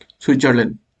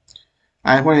 ছুইজাৰলেণ্ড।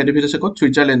 IMFৰ হেড অফিচ আছে ক'ত?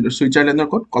 ছুইজাৰলেণ্ডৰ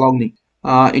ক'ত? কলগ্নি।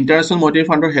 ইণ্টাৰনেশ্যনেল মনিটাৰী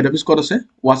ফাণ্ডৰ হেড অফিচ ক'ত আছে?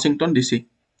 Washington DC।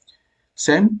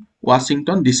 Same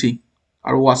Washington DC।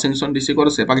 আৰু ৱাশ্বিংটন DC ক'ত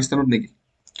আছে? পাকিস্তানত নেকি?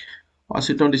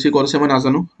 ৱাশ্বিংটন DC ক'ত আছে মই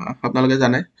নাজানো, আপোনালোকে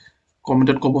জানে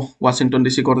কমেণ্টত ক'ব ৱাশ্বিংটন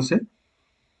DC ক'ত আছে।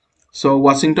 চ'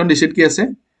 ৱাশ্বিংটন DCত কি আছে?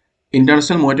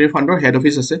 ইণ্টাৰনেশ্যনেল মনিটাৰী ফাণ্ডৰ হেড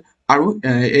অফিচ আছে। আৰু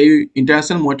এই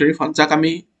ইণ্টাৰনেশ্যনেল মনিটাৰী ফাণ্ড যাক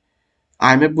আমি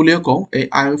IMF বুলিও কওঁ, এই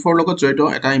IMFৰ লগত জড়িত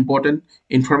এটা ইম্পৰ্টেণ্ট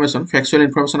ইনফৰমেশ্যন, ফেকচুৱেল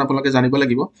ইনফৰমেশ্যন আপোনালোকে জানিব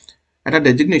লাগিব। এটা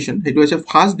ডেজিগনেশ্যন, সেইটো হৈছে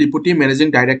ফাৰ্ষ্ট ডেপুটি মেনেজিং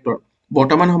ডাইৰেক্টৰ।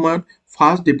 বৰ্তমান সময়ত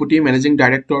first deputy managing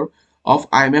director of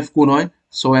IMF কোন হয়?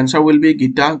 চ' answer will be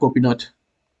Gita Gopinath.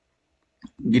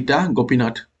 Gita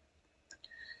Gopinath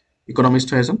Economist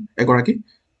হয় এগৰাকী।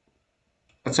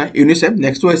 আচ্ছা, ইউনিচেফ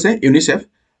নেক্সটটো হৈছে ইউনিচেফ।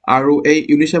 আৰু এই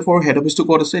ইউনিচেফৰ হেড অফিচটো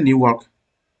ক'ত আছে? নিউয়ৰ্ক।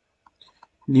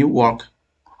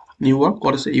 নিউয়ৰ্ক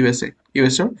ক'ত আছে? USA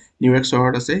নিউয়ৰ্ক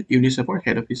চহৰত আছে ইউনিচেফৰ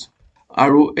হেড অফিচ।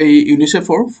 আৰু এই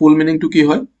ইউনিচেফৰ ফুল মিনিংটো কি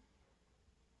হয়?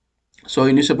 চ'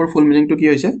 ইউনিচেফৰ ফুল মিনিংটো কি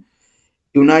হৈছে?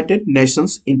 United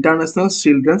nations international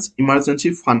children's emergency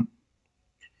fund.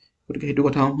 গতিকে সেইটো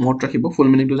কথা মনত ৰাখিব, ফুল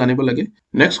মিনিংটো জানিব লাগে।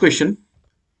 Next question,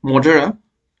 মডেৰা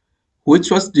which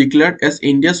was declared as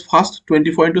India's first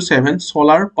 24/7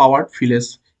 solar powered village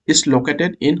is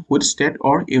located in which state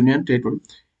or union territory?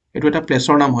 এইটো এটা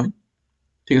প্লেচৰ নাম হয়।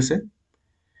 ঠিক আছে,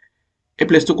 এই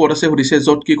প্লেচটো ক'ত আছে সুধিছে,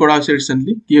 য'ত কি কৰা হৈছে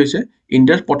ৰিচেণ্টলি, কি হৈছে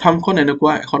ইণ্ডিয়াৰ প্ৰথমখন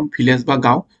এনেকুৱা এখন ভিলেজ বা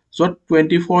গাঁও য'ত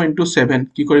 24/7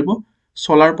 কি কৰিব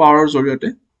চলাৰ পাৱাৰৰ জৰিয়তে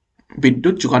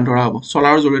বিদ্যুৎ যোগান ধৰা হ'ব।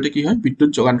 চলাৰৰ জৰিয়তে কি হয় বিদ্যুৎ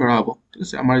যোগান ধৰা হ'ব। ঠিক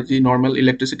আছে, আমাৰ যি নৰ্মেল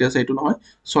ইলেক্ট্ৰিচিটি আছে এইটো নহয়,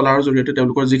 চলাৰৰ জৰিয়তে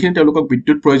তেওঁলোকৰ যিখিনি তেওঁলোকক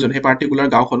বিদ্যুৎ প্ৰয়োজন সেই পাৰ্টিকুলাৰ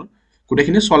গাঁওখনত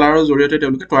গোটেইখিনি চলাৰৰ জৰিয়তে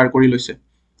তেওঁলোকে তৈয়াৰ কৰি লৈছে।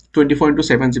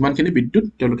 24/7 যিমানখিনি বিদ্যুৎ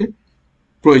তেওঁলোকে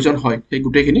প্ৰয়োজন হয় সেই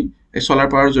গোটেইখিনি এই চলাৰ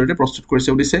পাৱাৰৰ জৰিয়তে প্ৰস্তুত কৰিছে।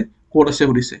 সুধিছে ক'ত আছে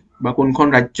সুধিছে, বা কোনখন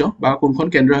ৰাজ্য বা কোনখন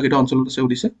কেন্দ্ৰীয় শাসিত অঞ্চলত আছে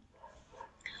সুধিছে।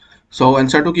 চ'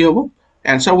 এনচাৰটো কি হ'ব?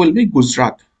 Answer will be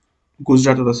Gujarat.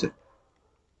 গুজৰাটত আছে।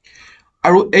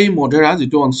 আৰু এই মধেৰা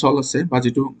যিটো অঞ্চল আছে বা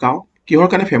যিটো গাঁও কিহৰ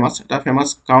কাৰণে ফেমাছ? এটা ফেমাছ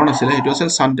কাৰণ আছিলে, সেইটো আছিল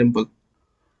ছান টেম্পল।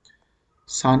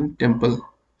 ছান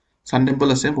টেম্পল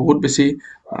আছে। বহুত বেছি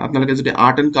আপোনালোকে যদি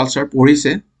আৰ্ট এণ্ড কালচাৰ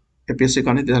পঢ়িছে APSCৰ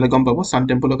কাৰণে তেতিয়াহ'লে গম পাব ছান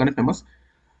টেম্পলৰ কাৰণে ফেমাছ।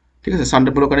 ঠিক আছে, ছান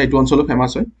টেম্পলৰ কাৰণে এইটো অঞ্চলো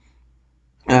ফেমাছ হয়।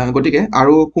 গতিকে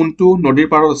আৰু কোনটো নদীৰ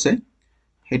পাৰত আছে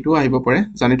সেইটোও আহিব পাৰে,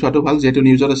 জানি থোৱাটো ভাল যিহেতু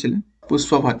নিউজত আছিলে।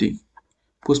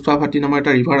 পুষ্পাভাতী নামৰ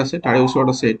এটা ৰিভাৰ আছে, তাৰে ওচৰত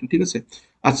আছে এইটো। ঠিক আছে,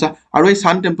 আচ্ছা, আৰু এই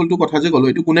ছান টেম্পলটোৰ কথা যে ক'লো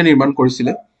এইটো কোনে নিৰ্মাণ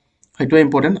কৰিছিলে সেইটোৱে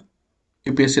ইম্পৰ্টেণ্ট,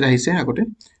 APSCত আহিছে আগতে,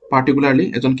 পাৰ্টিকুলাৰলি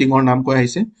এজন কিঙৰ নাম কৈ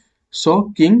আহিছে। চ'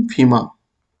 কিং ভীমা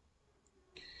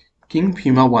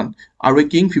 1। আৰু এই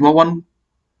কিং ভীমা 1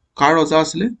 কাৰ ৰজা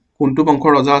আছিলে? কোনটো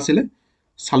বংশৰ ৰজা আছিলে?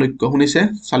 চালুক্য। শুনিছে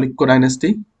চালুক্য ডাইনেষ্টি।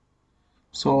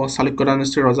 চ' চালুক্য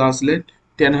ডাইনেষ্টিৰ ৰজা আছিলে।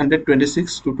 1026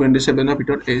 to 27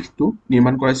 ভিতৰত এইটো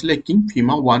নিৰ্মাণ কৰাইছিলে কিং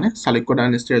ভীমা 1। চালুক্য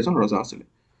ডাইনেষ্টিৰ এজন ৰজা আছিলে।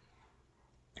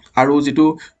 আৰু যেটো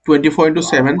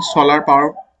 24/7 সোলাৰ পাৱাৰ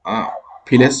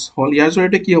ভিলেজ হল ইয়াৰ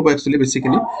জৰিয়তে কি হ'ব একচুয়ালি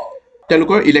বেসিক্যালি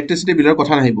তেওঁলোকৰ ইলেক্ট্ৰিসিটি বিলৰ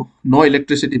কথা নাহিব নো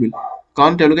ইলেক্ট্ৰিসিটি বিল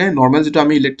কাৰণ তেওঁলোকে নৰ্মাল যেটো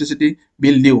আমি ইলেক্ট্ৰিসিটি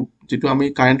বিল দিও যেটো আমি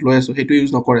কাৰেন্ট লৈ আছো হেতু ইউজ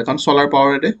নকৰে কাৰণ সোলাৰ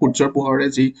পাৱাৰেৰে সূৰ্যৰ পোহৰেৰে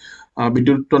যি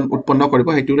বিদ্যুৎ উৎপন্ন কৰিব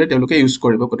হেতুৰে তেওঁলোকে ইউজ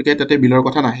কৰিব গতিকে তাতে বিলৰ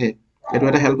কথা নাহে এটো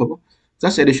এটা হেল্প হ'ব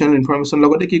জাস্ট এডিশনাল ইনফৰমেশন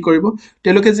লগতে কি কৰিব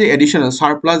তেওঁলোকে যে এডিশনাল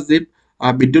সাৰপ্লাস যে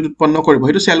বিদ্যুৎ উৎপন্ন কৰিব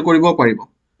হেতু সেল কৰিব পাৰিব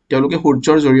তেওঁলোকে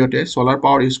সূৰ্যৰ জৰিয়তে সোলাৰ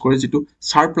পাৱাৰ ইউজ কৰি যেটো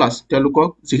সাৰপ্লাস তেওঁলোকক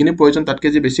যিখিনি প্ৰয়োজন তাতকে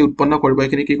যে বেছি উৎপন্ন কৰিব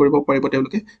এখিনি কি কৰিব পাৰিব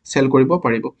তেওঁলোকে সেল কৰিব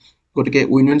পাৰিব গতিকে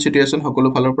উইন উইন সিচুৱেচন সকলো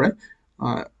ফালৰ পৰা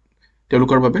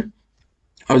তেওঁলোকৰ বাবে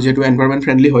আৰু যেটো এনভায়ৰনমেন্ট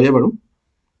ফ্ৰেন্ডলি হয়ে বাৰু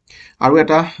আৰু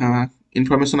এটা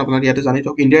ইনফৰমেশন আপোনাক ইয়াতে জানি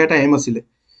থক ইণ্ডিয়াৰ এটা এম আছিল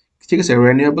ঠিক আছে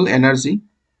ৰিনিউৱেবল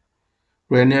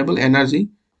এনাৰ্জি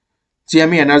যি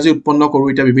আমি এনাৰ্জি উৎপন্ন কৰো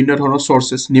এটা বিভিন্ন ধৰণৰ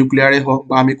সোৰ্সেস নিউক্লিয়াৰে হওক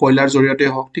বা আমি কয়লাৰ জৰিয়তে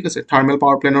হওক ঠিক আছে থাৰ্মেল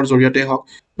পাৱাৰ প্ল্যানৰ জৰিয়তে হওক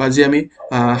বা যি আমি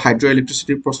হাইড্ৰো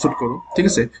ইলেক্ট্ৰিসিটি প্ৰস্তুত কৰো ঠিক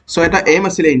আছে সো এটা এম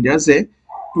আছিল ইণ্ডিয়া যে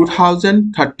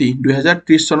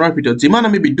 2030 চনৰ ভিতৰত যিমান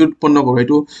আমি বিদ্যুৎ উৎপন্ন কৰো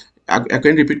এটো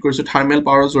again ৰিপিট কৰিছো থাৰ্মেল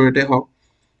পাৱাৰৰ জৰিয়তে হওক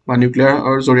বা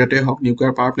নিউক্লিয়াৰৰ জৰিয়তে হওক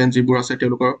নিউক্লিয়াৰ পাৱাৰ প্ল্যান্ট যিবোৰ আছে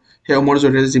তেওঁলোকৰ হেমৰ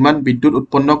জৰিয়তে যিমান বিদ্যুৎ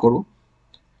উৎপন্ন কৰো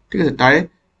ঠিক আছে তাৰে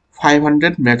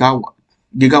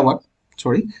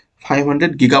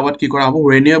 500 গিগাৱাট কি কৰা হ'ব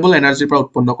ৰিনিউৱেবল এনাৰ্জিৰ পৰা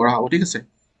উৎপন্ন কৰা হ'ব ঠিক আছে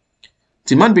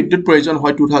যিমান বিদ্যুৎ প্ৰয়োজন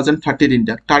হয় 2030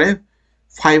 ইণ্ডিয়া তাৰে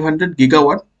 500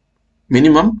 গিগাৱাট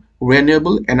মিনিমাম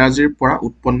ৰিনিউৱেবল এনাৰ্জিৰ পৰা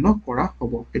উৎপন্ন কৰা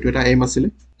হ'ব এটো এটা এম আছিল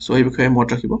সো এই বিষয়ে মত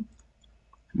ৰাখিব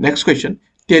next question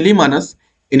টেলিমানাছ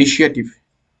initiative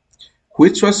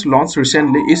which was launched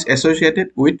recently is associated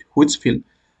with which field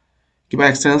কিবা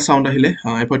এক্সটাৰ্নাল সাউন্ড আহিলে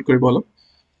এভয়েড কৰিব অলপ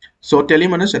সো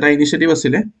টেলিমানাছ এটা ইনিশিয়েটিভ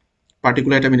আছিল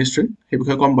particular এটা ministry এই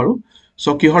বিষয়ে কম বাৰু সো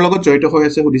কিহৰ লগত জড়িত হৈ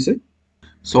আছে সুধিছে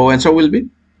so answer will be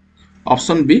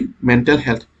option B mental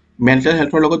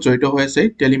হেলথৰ লগত জড়িত হৈ আছে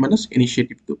টেলিমানাছ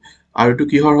ইনিশিয়েটিভটো আৰু এটো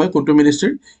কিহৰ হয় কোনটো ministry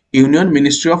union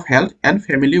ministry of health and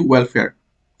family welfare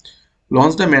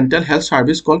launched the mental health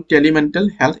service called telemental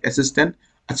health assistant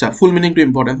acha full meaning to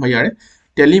important hoy yare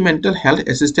telemental health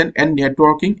assistant and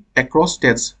networking across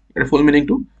states er full meaning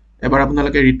to ebar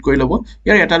apnalake read koi lobo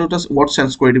yar eta duta word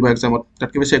sense kori dibo exam ot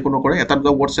tatke beshi eko nokore eta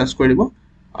duta word sense kori dibo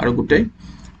aru gutei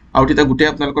autita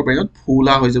gutei apnalokor brain ot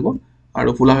phula hoy jabo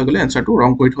aru phula hoy gole answer to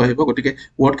wrong kori thoi hibo gotike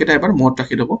word keta ebar mot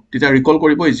rakhi dibo tita recall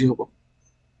koribo easy hobo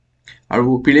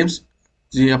aru prelims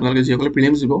ji apnalake ji kole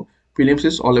prelims dibo prelims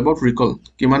is all about recall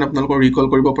কিমান আপোনালোকৰ recall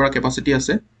কৰিব পৰা capacity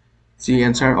আছে যি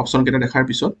answer option কেটা দেখাৰ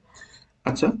পিছত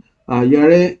আচ্ছা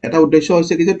ইয়াৰে এটা উদ্দেশ্য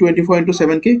হৈছে কি যে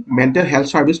 24/7 কি মেন্টাল হেলথ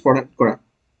সাৰ্ভিস প্ৰদান কৰা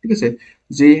ঠিক আছে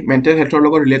যি মেন্টাল হেলথৰ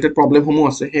লগত ৰিলেটেড প্ৰবলেম সমূহ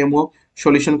আছে হেমো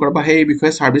সলিউশন কৰা বা সেই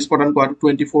বিষয়ে সাৰ্ভিস প্ৰদান কৰা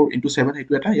 24/7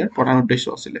 হেতু এটা ইয়াৰ প্ৰধান উদ্দেশ্য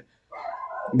আছিল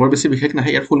বৰ বেছি বিশেষ নাই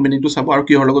ইয়াৰ ফুল মিনিংটো চাব আৰু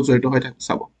কিহৰ লগত জড়িত হৈ থাকে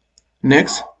চাব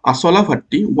next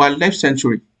আসলাভাট্টি wildlife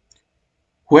century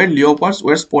where leopards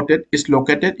were spotted is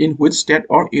located in which state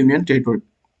or union territory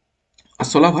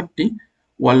আসলাভাট্টি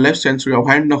wildlife sanctuary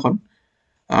অভয়াৰণ্যখন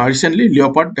recently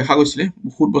leopard দেখা গৈছিল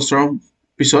বহুত বছৰৰ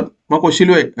পিছত মই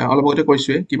কৈছিলো অলপ আগতে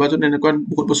কৈছোৱে কিবা যদি এনেকুৱা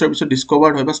বহুত বছৰৰ পিছত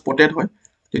ডিসকভাৰ্ড হয় বা স্পটেড হয়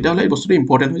তেতিয়াহলে এই বস্তুটো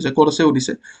ইম্পৰ্টেন্ট হৈ যায় ক'ত আছে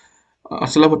উদিছে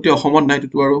আসলাভাট্টি অসমত নাই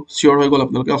তো আৰু সিওৰ হৈ গল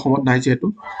আপোনালোকে অসমত নাই যেহেতু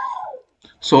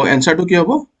সো এনসাৰটো কি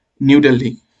হ'ব নিউ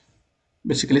দিল্লী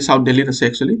বেসিক্যালি সাউথ দিল্লীত আছে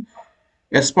actually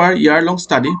As per year-long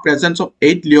study, presence of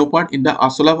 8 leopard in the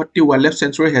Assalavatti Wildlife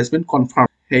Sanctuary has been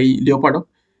confirmed. Hey, leopard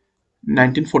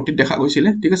 1940 দেখা গৈছিল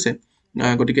ঠিক আছে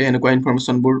গটিকে এনেকুৱা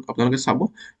ইনফৰমেশনবোৰ আপোনালোকে চাব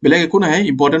বেলেগ একো নাই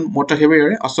ইম্পৰ্টেন্ট মত ৰাখিব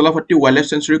ইয়াৰে Assalavatti Wildlife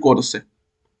Sanctuary ক'ত আছে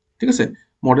ঠিক আছে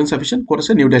মডাৰ্ন সাফিশিয়েন্ট ক'ত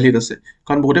আছে নিউ দিল্লীত আছে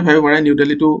কাৰণ বহুতে ভাবে পাৰে নিউ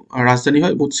দিল্লীটো ৰাজধানী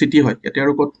হয় বহুত সিটি হয় ইয়াতে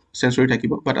আৰু ক'ত সেঞ্চুৰী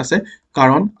থাকিব বাট আছে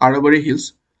কাৰণ আৰবৰী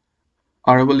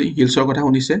হিলছৰ কথা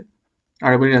শুনিছে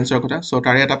Arabari answer kotha so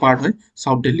tare eta part hoy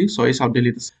South Delhi so ei South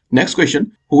Delhi next question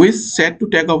who is set to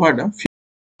take over the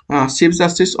Chief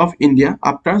Justice of India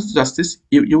after Justice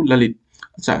U Lalit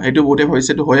acha etu bote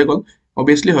hoise to hoye gol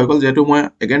obviously hoye gol jetu moi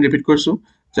again repeat korsu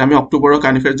je ami October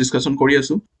current affairs discussion kori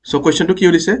asu so question to ki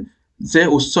hodise je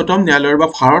ucchotom ন্যায়ালয়ৰ বা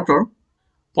ভাৰতৰ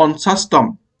 50তম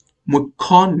মুখ্য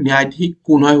ন্যায়াধীশ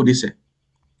কোন হয় hodise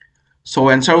so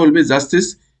answer will be Justice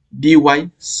D.Y.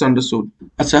 Chandrachud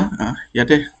acha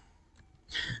yate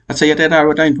আচ্ছা ইয়াতে এটা আৰু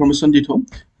এটা ইনফৰমেশন দি থম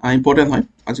ইম্পৰ্টেন্ট হয়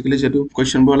আজিকালি যেটো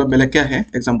কোৱেশ্চন বোৰ অলপ বেলেগকে আহে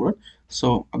এক্সাম বোৰত সো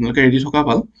আপোনালোকে ৰেডি থকা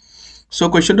ভাল সো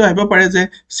কোৱেশ্চনটো আহিব পাৰে যে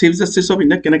চিফ জাস্টিস অফ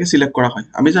ইণ্ডিয়া কেনেকৈ সিলেক্ট কৰা হয়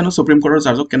আমি জানো সুপ্ৰিম কোৰ্টৰ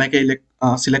জাজক কেনেকৈ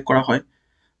সিলেক্ট কৰা হয়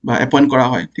বা এপইন্ট কৰা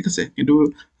হয় ঠিক আছে কিন্তু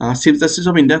চিফ জাস্টিস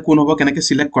অফ ইণ্ডিয়া কোন হ'ব কেনেকৈ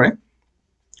সিলেক্ট কৰে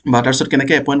বা তাৰছত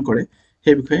কেনেকৈ এপইন্ট কৰে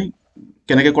সেই বিষয়ে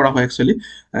কেনেকৈ কৰা হয় একচুয়ালি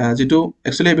যেটো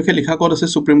একচুয়ালি এই বিষয়ে লিখা কোড আছে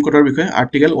সুপ্ৰিম কোৰ্টৰ বিষয়ে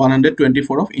আৰ্টিকেল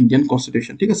 124 অফ ইণ্ডিয়ান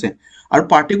কনস্টিটিউশন ঠিক আছে আৰু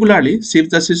particularly chief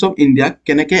justice of India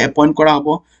কেনেকৈ এপইন্ট কৰা হ'ব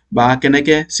বা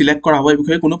কেনেকৈ চিলেক্ট কৰা হ'ব এই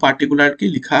বিষয়ে কোনো পাৰ্টিকুলাৰলি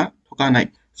লিখা থকা নাই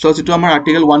সো যেটো আমাৰ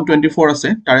আৰ্টিকেল 124 আছে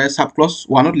তাৰে সাব ক্লজ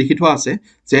 1ত লিখি থোৱা আছে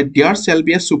যে there shall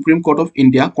B A supreme court of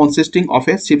India consisting of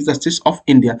A chief justice of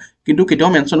India কিন্তু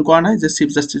কেতিয়াও মেনশন কৰা নাই যে চিফ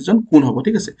জাস্টিসজন কোন হ'ব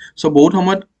ঠিক আছে সো বহুত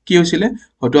সময়ত কি হৈছিল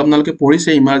হয়তো আপোনালোকে পঢ়িছে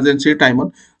ইমাৰ্জেন্সিৰ টাইমত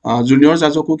জুনিয়ৰ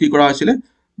জাজকো কি কৰা হৈছিল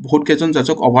বহুত কেজন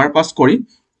জাজক ওভাৰপাস কৰি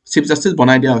চিফ জাস্টিস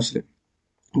বনাই দিয়া হৈছিল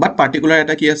বাট পাৰ্টিকুলাৰ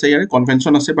এটা কি আছে ইয়াৰ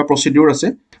কনভেনশন আছে বা প্ৰসিডিউৰ আছে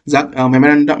যাক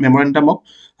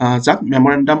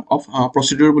মেমোৰেন্ডাম অফ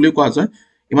প্ৰসিডিউৰ বুলি কোৱা যায়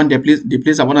ইমান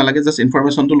ডিপলি যাব নালাগে জাস্ট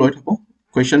ইনফৰমেশনটো লৈ থাকো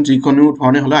কোৱেশ্চন যিকোনো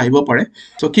ধৰণে হলে আহিব পাৰে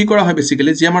সো কি কৰা হয়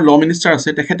বেসিক্যালি যে আমাৰ ল মিনিষ্টাৰ আছে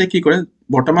তেখেতে কি কৰে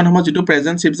বৰ্তমান সময়ত যেটো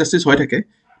প্ৰেজেন্ট চিফ জাস্টিস হৈ থাকে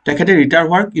তেখেতে ৰিটায়াৰ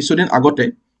হোৱাৰ কিছুদিন আগতে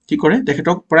কি কৰে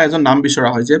তেখেতক পৰা এজন নাম বিচৰা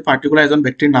হয় যে পাৰ্টিকুলাৰ এজন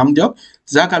ব্যক্তিৰ নাম দিয়ক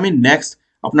যাক আমি নেক্সট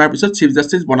আপোনাৰ পিছত চিফ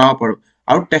জাস্টিস বনাব পাৰো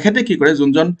আৰু তেখেতে কি কৰে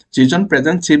যিজন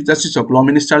প্ৰেজেন্ট চিফ জাস্টিসক ল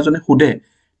মিনিষ্টাৰজনে হুদে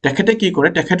তেখেতে কি কৰে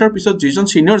তেখেতৰ পিছত যিজন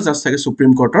সিনিয়ৰ জাজ থাকে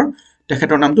সুপ্ৰিম কোৰ্টৰ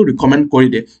তেখেতৰ নামটো ৰিকমেন্ড কৰি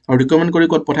দিয়ে আৰু ৰিকমেন্ড কৰি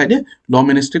ক'ত পঠাই দিয়ে ল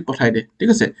মিনিষ্ট্ৰীক পঠাই দিয়ে ঠিক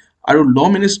আছে আৰু ল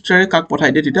মিনিষ্টাৰে কাক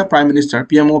পঠাই দিয়ে তেতিয়া প্ৰাইম মিনিষ্টাৰ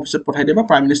পিএমও অফিচত পঠাই দিয়ে বা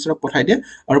প্ৰাইম মিনিষ্টাৰক পঠাই দিয়ে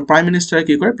আৰু প্ৰাইম মিনিষ্টাৰে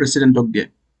কি কৰে প্ৰেসিডেন্টক দিয়ে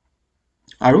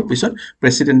আৰু পিছত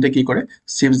প্ৰেসিডেন্টে কি কৰে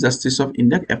চিফ জাস্টিস অফ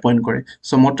ইণ্ডিয়াক এপইন্ট কৰে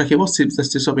সো মত ৰাখিব চিফ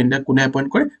জাস্টিস অফ ইণ্ডিয়াক কোনে এপইন্ট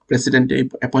কৰে প্ৰেসিডেন্টে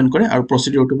এপইন্ট কৰে আৰু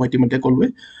প্ৰসিডিউৰটো মই ইতিমধ্যে ক'লোৱে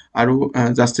আৰু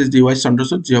জাস্টিস ডিৱাই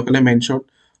চন্দ্ৰচূড যিসকলে মেইনছত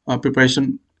প্ৰিপাৰেচন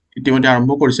ইতিমধ্যে আৰম্ভ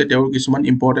কৰিছে তেওঁৰ কিছুমান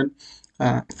ইম্পৰ্টেন্ট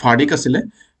ফাৰ্ডিক আছিলে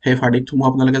সেই ফাৰ্ডিকটো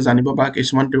আপোনালোকে জানিব বা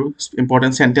কিছুমান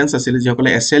ইম্পৰ্টেন্ট সেন্টেন্স আছিল যিসকলে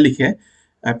এছে লিখে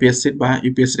APSC বা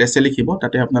UPSC এছে লিখিব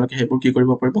তাতে আপোনালোকে হেবোৰ কি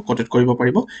কৰিব পাৰিব কোটেট কৰিব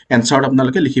পাৰিব এনসাৰত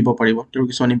আপোনালোকে লিখিব পাৰিব তেওঁৰ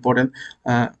কিছুমান ইম্পৰ্টেন্ট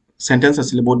সেন্টেন্স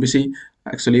আছিল বহুত বেছি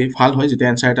একচুয়ালি ভাল হয় যেটা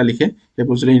এনসাৰ এটা লিখে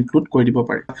হেবোৰ যদি ইনক্লুড কৰি দিব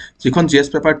পাৰে যিখন জিএস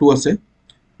পেপাৰ 2 আছে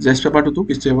জিএস পেপাৰ 2 টো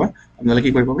কিছেবা আপোনালোকে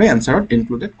কি কৰিব পাৰে এনসাৰত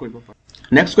ইনক্লুডেড কৰিব পাৰে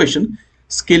next question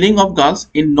skilling of girls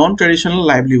in non traditional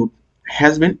livelihood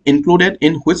has been included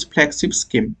in which flagship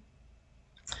scheme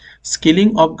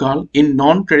skilling of girl in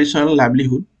non traditional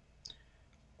livelihood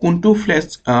কোনটো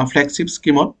ফ্ল্যাগশিপ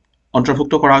স্কিমত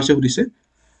অন্তৰ্ভুক্ত কৰা হৈছে সুধিছে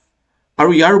আৰু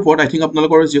ইয়াৰ ওপৰত আই থিংক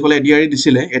আপোনালোকৰ যিসকলে এডিআৰই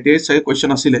দিছিলে এডিআৰই চাই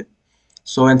কোৱেশ্চন আছিলে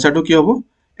সো এনসাৰটো কি হ'ব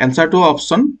এনসাৰটো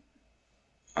অপচন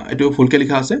এটো ফুলকে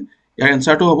লিখা আছে ইয়াৰ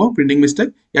এনসাৰটো হ'ব প্ৰিন্টিং মিস্টেক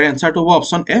ইয়াৰ এনসাৰটো হ'ব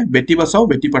অপচন এ বেটি বাঁচাও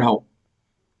বেটি পঢ়াও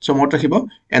সো মত ৰাখিব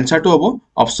এনসাৰটো হ'ব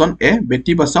অপচন এ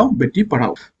বেটি বাঁচাও বেটি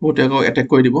পঢ়াও বহুতে এটেক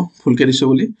কৰি দিব ফুলকে দিছো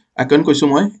বুলি আকন কৈছো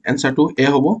মই এনসাৰটো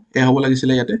এ হ'ব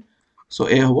লাগিছিলে ইয়াতে সো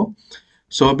এ হ'ব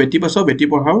সো বেটি বাঁচাও বেটি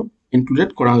পঢ়াও ইনক্লুডেড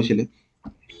কৰা হৈছিল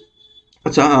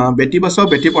আচ্ছা বেটি বাঁচাও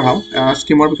বেটি পঢ়াও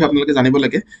স্কিমৰ বিষয়ে আপোনালোকে জানিব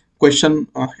লাগে কোৱেশ্চন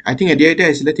আই থিংক এডিআইতে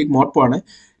আহিছিলে ঠিক মত পৰা নাই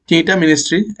তিনিটা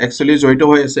মিনিষ্ট্ৰি একচুয়ালি জড়িত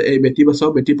হৈ আছে এই বেটি বাঁচাও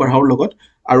বেটি পঢ়াওৰ লগত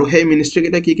আৰু সেই মিনিষ্ট্ৰি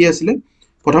কেইটা কি আছিলে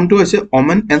প্ৰথমটো হৈছে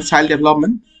ওমেন এণ্ড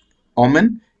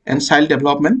চাইল্ড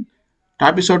ডেভেলপমেন্ট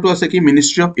তাৰ পিছৰটো আছে কি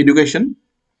মিনিষ্ট্ৰি অফ এডুকেশ্যন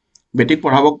বেটিক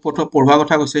পঢ়োৱা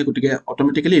কথা কৈছে গতিকে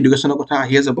অটোমেটিক্যালি এডুকেশ্যনৰ কথা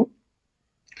আহিয়ে যাব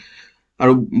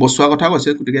আৰু বসুৱা কথা কৈছে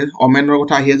গতিকে ওমেনৰ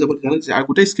কথা আহিয়ে যাব আৰু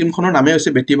গোটেই স্কিমখনৰ নামে হৈছে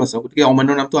বেটি বাঁচাও গতিকে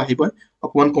ওমেনৰ নামটো আহিবই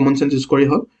অকমান কমন সেন্স ইউজ কৰি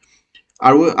হ'ল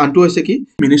আৰু আনটো হৈছে কি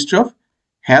ministry of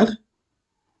health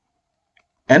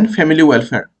and family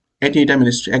welfare এই তিনিটা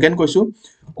মিনিষ্ট্ৰি এগেইন কৈছো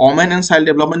women and child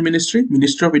development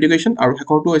ministry of education আৰু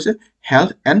শেষৰটো হৈছে health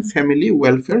and family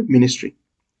welfare ministry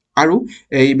আৰু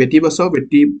এই বেটি বাঁচাও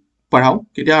বেটি পঢ়াও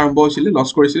কেতিয়া আৰম্ভ হৈছিল লঞ্চ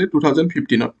কৰিছিল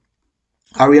 2015 ত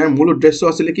আৰু ইয়াৰ মূল উদ্দেশ্য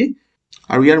আছিল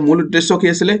কি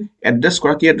আছিলে এড্ৰেছ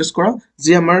কৰা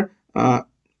যে আমাৰ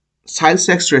চাইল্ড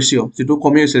সেক্স ৰেশিও যেটো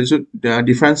কমি হৈছে যে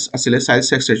ডিফাৰেন্স আছিলে চাইল্ড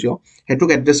সেক্স ৰেশিও হেতুক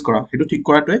এড্ৰেছ কৰা হেতু ঠিক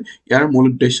কৰাটোৱে ইয়াৰ মূল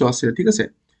উদ্দেশ্য আছিল ঠিক আছে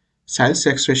চাইল্ড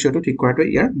সেক্স ৰেশিওটো ঠিক কৰাটোৱে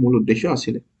ইয়াৰ মূল উদ্দেশ্য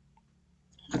আছিল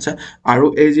আচ্ছা আৰু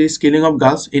এই যে skilling of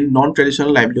girls in non traditional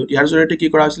livelihood ইয়াৰ জৰিয়তে কি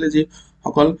কৰা হৈছিল যে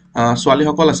সকল ছোৱালী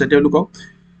সকল আছে তেওঁলোকক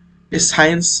এই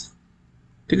সায়েন্স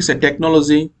ঠিক আছে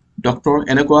টেকনলজি ডক্টৰ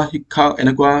এনেকুৱা শিক্ষা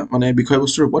এনেকুৱা মানে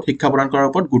বিষয়বস্তুৰ ওপৰত শিক্ষা প্ৰদান কৰাৰ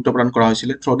ওপৰত গুৰুত্ব প্ৰদান কৰা হৈছিল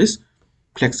থ্ৰু দিস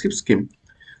ফ্ল্যাগশিপ স্কিম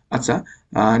আচ্ছা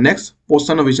নেক্সট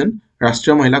পোষণ অভিযান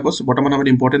ৰাষ্ট্ৰীয় মহিলা কোষ বৰ্তমান সময়ত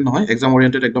ইম্পৰ্টেন্ট নহয় এক্সাম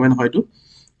ওৰিয়েন্টেড একদম নহয়টো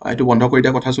এটো বন্ধ কৰি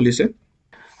দিয়া কথা চলিছে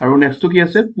আৰু নেক্সটটো কি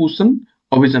আছে পোষণ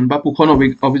অভিযান বা পোষণ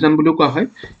অভিযান বুলি কোৱা হয়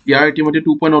ইয়াৰ ইতিমধ্যে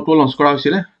 2.0 লঞ্চ কৰা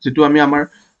হৈছিল যেটো আমি আমাৰ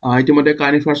ইতিমধ্যে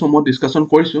কাৰেন্ট এফেয়াৰ্স সমূহ ডিসকাশন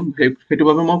কৰিছো হেতু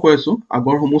বাবে মই কৈ আছো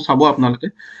আগৰ সমূহ চাব আপোনালোকে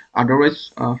আদাৰৱাইজ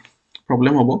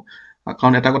প্ৰবলেম হ'ব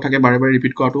কাৰণ এটা কথাকে বাৰে বাৰে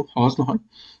ৰিপিট কৰাটো সহজ নহয়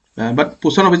বাট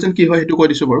পোষণ অভিযান কি হয় হেতু কৈ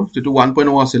দিছো বাৰু যেটো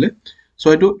 1.0 আছিল সো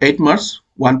এটো 8 মাৰ্চ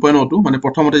 1.0 টো মানে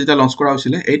প্ৰথমতে যেটা লঞ্চ কৰা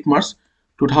হৈছিল 8 মাৰ্চ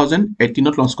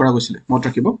 2018 ত লঞ্চ কৰা গৈছিল মত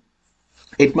ৰাখিব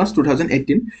 8 মাৰ্চ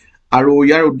 2018 আৰু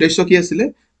ইয়াৰ উদ্দেশ্য কি আছিল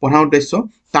প্ৰধান উদ্দেশ্য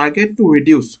target two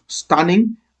reduce stunning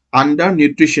under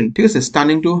নিউট্ৰিশন ঠিক আছে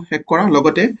ষ্টানিং টু হেক কৰা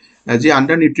লগতে যে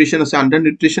আন্ডাৰ নিউট্ৰিশন আছে আন্ডাৰ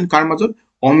নিউট্ৰিশন কাৰ মাজত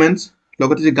ওমেন্স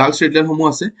লগতে যি গাৰ্লছ ৰেডলাইনসমূহ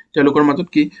আছে তেওঁলোকৰ মাজত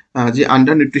কি যি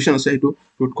আণ্ডাৰ নিউট্ৰিশ্যন আছে সেইটো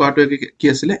ৰোধ কৰাটোৱে কি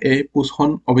আছিলে এই পোষণ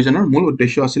অভিযানৰ মূল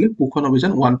উদ্দেশ্য আছিলে পোষণ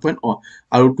অভিযান 1.0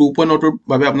 আৰু 2.0 টোৰ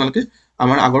বাবে আপোনালোকে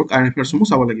আমাৰ আগৰ কাৰেণ্ট এফেয়াৰ্ছসমূহ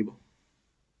চাব লাগিব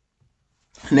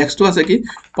নেক্সটটো আছে কি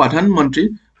প্ৰধানমন্ত্ৰী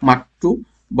মাতৃ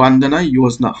বন্দনা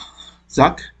যোজনা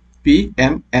যাক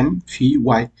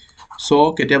PMMVY সো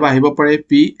কেতিয়াবা আহিব পাৰে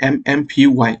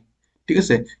PMMVY ঠিক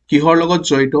আছে কিহৰ লগত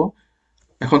জড়িত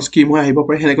এখন স্কিম হৈ আহিব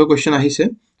পাৰে হেনেকৈ কোৱেশ্চন আহিছে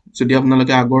যদি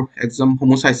আপোনালোকে আগৰ এক্সাম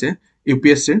সমূহ চাইছে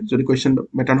UPSC যদি কোৱেশ্চন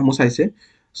প্যাটাৰ্ন সমূহ চাইছে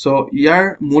সো ইয়াৰ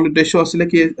মূল উদ্দেশ্য আছিল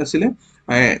কি আছিল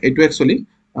এটো একচুয়ালি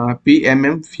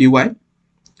PMMVY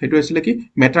হেতু আছিল কি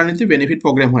ম্যাটাৰনিটি বেনিফিট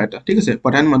প্ৰগ্ৰাম হয় এটা ঠিক আছে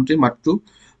প্ৰধানমন্ত্ৰী মাতৃ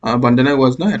বন্দনা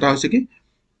যোজনা এটা হৈছে কি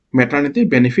ম্যাটাৰনিটি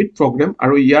বেনিফিট প্ৰগ্ৰাম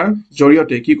আৰু ইয়াৰ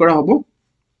জৰিয়তে কি কৰা হ'ব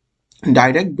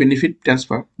ডাইৰেক্ট বেনিফিট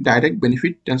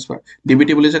ট্ৰান্সফাৰ DBT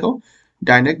বুলি যে কও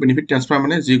ডাইৰেক্ট বেনিফিট ট্ৰান্সফাৰ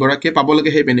মানে যি গৰাকে পাব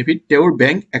লাগে সেই বেনিফিট তেওঁৰ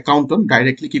বেংক একাউণ্টত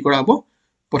ডাইৰেক্টলি কি কৰা হ'ব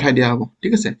পঠাই দিয়া হ'ব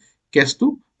ঠিক আছে কেছটো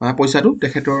পইচাটো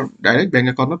তেখেতৰ ডাইৰেক্ট বেংক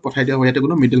একাউণ্টত পঠাই দিয়া হ'ব ইয়াতে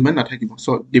কোনো মিডলম্যান নাথাকিব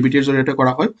সো DBT ৰ জৰিয়তে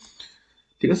কৰা হয়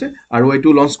ঠিক আছে আৰু এটো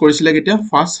লঞ্চ কৰিছিলে কেতিয়া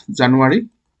 1 জানুৱাৰী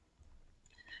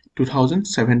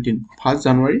 2017 1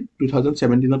 জানুৱাৰী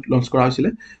 2017 ত লঞ্চ কৰা হৈছিল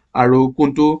আৰু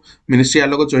কোনটো মিনিষ্ট্ৰিৰ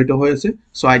লগত জড়িত হৈ আছে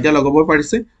সো আইডিয়া লগাব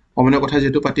পাৰিছে ওমেনৰ কথা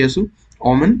যেটো পাতি আছো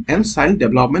women and child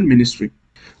development ministry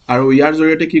আৰু ইয়াৰ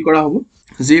জৰিয়তে কি কৰা হ'ব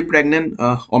যি প্ৰেগনেন্ট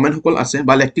ওমেন সকল আছে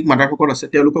বা লেক্টিক মাদাৰ সকল আছে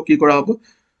তেওঁলোকক কি কৰা হ'ব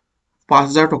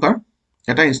 5000 টকাৰ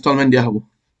এটা ইনষ্টলমেন্ট দিয়া হ'ব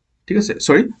ঠিক আছে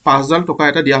সৰি 5000 টকা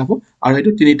এটা দিয়া হ'ব আৰু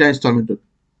এটো তিনিটা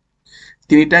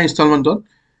ইনষ্টলমেন্টত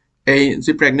এই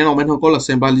যি প্ৰেগনেন্ট ওমেন সকল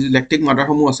আছে বা যি লেক্টিক মাদাৰ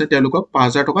সমূহ আছে তেওঁলোকক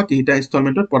 5000 টকা তিনিটা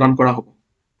ইনষ্টলমেন্টত প্ৰদান কৰা হ'ব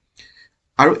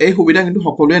আৰু এই সুবিধা কিন্তু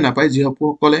সকলোৱে নাপায় যি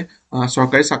সকলে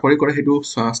সৰকাৰি চাকৰি কৰে হেতু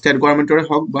ষ্টেট গৱৰ্ণমেণ্টৰে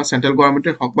হক বা সেন্ট্ৰেল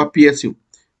গৱৰ্ণমেণ্টৰে হক বা PSU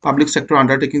পাব্লিক সেক্টৰ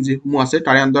আন্ডাৰটেকিং যি সমূহ আছে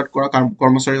তাৰে আন্ডাৰত কৰা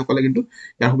কৰ্মচাৰী সকলে কিন্তু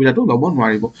ইয়াৰ সুবিধাটো লব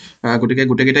নোৱাৰিব গটিকে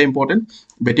গুটেকেটা ইম্পৰ্টেন্ট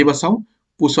বেটি বাচাও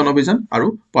পোষণ অভিযান আৰু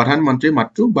প্ৰধানমন্ত্ৰী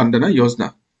মাতৃ বন্দনা যোজনা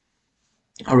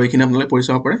আৰু এইখিনি আপোনালোকে পঢ়ি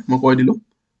চাব পাৰে মই কৈ দিলো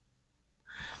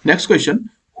next question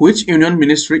which union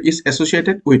ministry is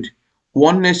associated with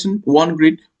one nation one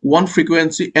grid one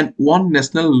frequency and one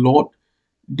national load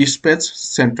dispatch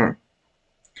center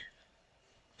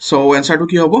so answer to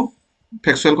ki hobo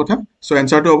factual kotha so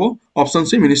answer to hobo option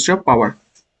C ministry of power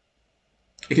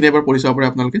ekhine ebar pori sab pare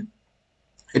apnaloke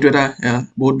etu eta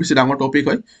bahut beshi dangor topic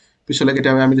hoy pisole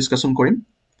keta ami discussion korim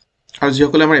aru ji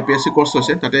hokole amar APSC course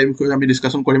hoise tate ami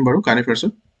discussion korim baru current affairs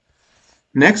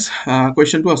next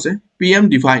question to ase PM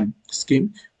Divine scheme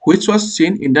which was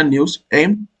seen in the news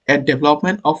aimed at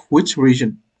development of which region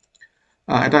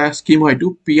eta scheme hoy to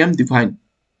PM Divine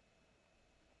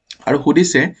আৰু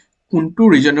হুদিছে কোনটো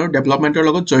ৰিজনৰ ডেভেলপমেন্টৰ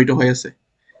লগত জড়িত হৈ আছে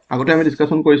আগতে আমি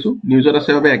discussion কৰিছো নিউজত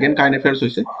আছে বাবে এগেইন কাৰেন্ট এফেয়াৰ্স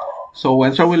হৈছে so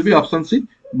answer will be option C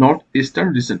north eastern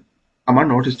region আমাৰ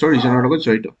নৰ্থ ইষ্টৰ ৰিজনৰ লগত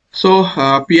জড়িত সো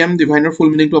PM ডিভাইনৰ ফুল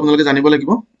মিনিংটো আপোনালোকে জানিব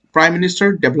লাগিব prime minister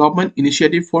development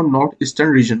initiative for north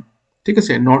eastern region ঠিক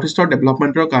আছে নৰ্থ ইষ্টৰ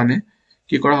ডেভেলপমেন্টৰ কাৰণে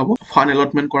কি কৰা হ'ব ফান্ড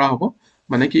এলটমেন্ট কৰা হ'ব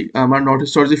মানে কি আমাৰ নৰ্থ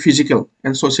ইষ্টৰ যি ফিজিক্যাল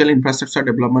এন্ড সোশ্যাল ইনফ্ৰাষ্ট্ৰাকচাৰ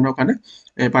ডেভেলপমেন্টৰ কাৰণে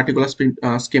পাৰ্টিকুলাৰ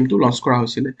স্কিমটো লঞ্চ কৰা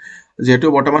হৈছিল যেহেতু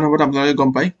বৰ্তমান সময়ত আপোনালোকে গম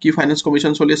পায় কি ফাইনান্স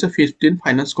কমিশন চলি আছে 15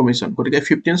 ফাইনান্স কমিশন গতিকে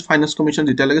 15 ফাইনান্স কমিশন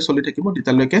যেতিয়ালৈকে চলি থাকিব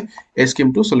তেতিয়ালৈকে এই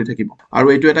স্কিমটো চলি থাকিব আৰু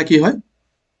এইটো এটা কি হয়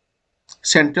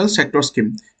সেন্ট্ৰেল সেক্টৰ স্কিম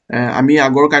আমি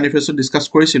আগৰ কাৰেন্ট এফেয়াৰ্ছত ডিসকাস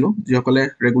কৰিছিলো যিসকলে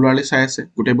ৰেগুলাৰলি চাই আছে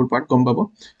গোটেইবোৰ পাৰ্ট গম পাব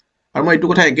আৰু মই এইটো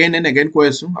কথা এগেইন এণ্ড এগেইন কৈ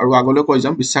আছো আৰু আগলৈ কৈ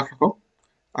যাম বিশ্বাস ৰাখক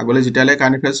আগলৈ যেতিয়ালৈ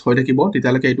কাৰেন্ট এফেয়াৰ্স হৈ থাকিব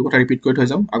তেতিয়ালৈকে এইটো কথা ৰিপিট কৰি থৈ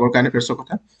যাম আগৰ কাৰেন্ট এফেয়াৰ্সৰ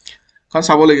কথা কাৰণ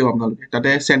চাব লাগিব আপোনালোকে তাতে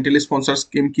সেন্ট্ৰেল স্পন্সৰ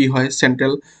স্কিম কি হয়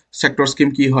সেন্ট্ৰেল সেক্টৰ স্কিম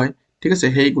কি হয় ঠিক আছে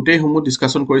হেই গুটেই সমূহ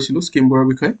ডিসকাশন কৰিছিলো স্কিমবোৰৰ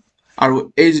বিষয়ে আৰু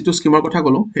এই যেটো স্কিমৰ কথা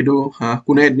কলো হেতু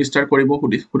কোনে এডমিনিস্ট্ৰেট কৰিব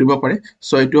সুধিব পাৰে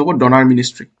সো এটো হ'ব ডনাৰ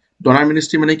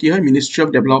মিনিষ্ট্ৰি মানে কি হয় ministry of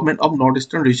development of north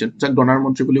eastern region যাক ডনাৰ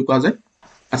মন্ত্ৰী বুলি কোৱা যায়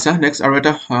আচ্ছা নেক্সট আৰু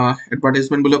এটা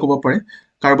এডভাৰটাইজমেন্ট বুলি ক'ব পাৰে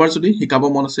কাৰবাৰ যদি শিকাব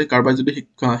মন আছে কাৰবাৰ যদি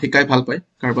শিকাই ভাল পায়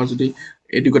কাৰবাৰ যদি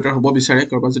এডুকেটৰ হ'ব বিচাৰে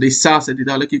কাৰবাৰ যদি ইচ্ছা আছে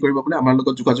তেতিয়াহলে কি কৰিব পাৰে আমাৰ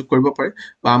লগত যোগাযোগ কৰিব পাৰে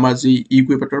বা আমাৰ যি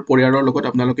eKuhipathৰ পৰিয়ালৰ লগত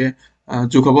আপোনালোকে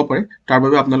যোগ হ'ব পাৰে তাৰ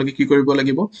বাবে আপোনালোকে কি কৰিব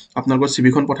লাগিব আপোনালোকৰ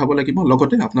সিভিখন পঠাব লাগিব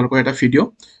লগতে আপোনালোকৰ এটা ভিডিও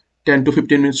 10 to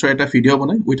 15 মিনিটৰ এটা ভিডিও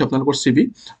বনাই উইথ আপোনালোকৰ সিভি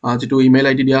যেটো ইমেইল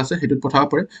আইডি দিয়া আছে হেতুত পঠাব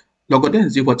পাৰে লগতে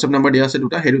যি WhatsApp নম্বৰ দিয়া আছে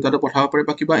দুটা হে দুটাটো পঠাব পাৰে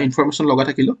বা কিবা ইনফৰমেশন লগা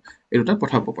থাকিলো এই দুটা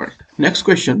পঠাব পাৰে next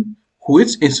question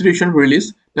which institution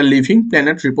released the living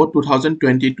planet report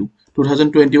 2022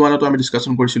 2021 তো আমি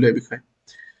ডিসকাশন কৰিছিলো এই বিষয়ে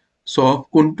সো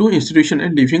কোনটো ইনষ্টিটিউচনে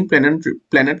লিভিং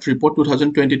প্লেনেট ৰিপৰ্ট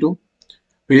 2022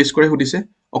 ৰিলিজ কৰে সুধিছে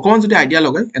অকমান যদি আইডিয়া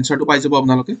লগাই এনসাৰটো পাই যাব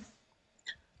আপোনালোকে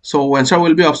so answer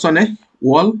will be option A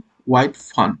world wide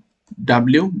fund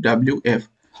WWF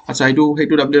আচ্ছা এইটো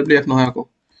হেতু WWF নহয় আকৌ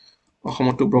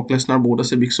অসমতো ব্ৰকলেছনাৰ বহুত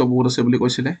আছে বিক্স বহুত আছে বুলি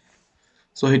কৈছিলে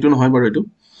সো হেতু নহয় বাৰু এটো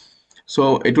So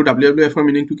এইটো WWF এর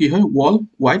মিনিং টু কি হয় World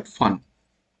Wide Fund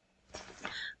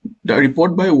the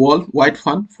report by World Wide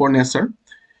Fund for Nature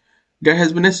there has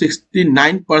been a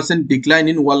 69% decline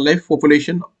in wildlife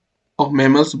population of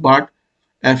mammals birds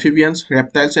amphibians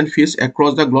reptiles and fish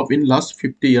across the globe in last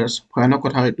 50 years ভয়ানক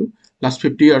কথা এইটো last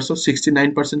 50 years so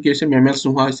 69% কি হৈছে mammals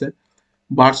নোহোৱা হৈছে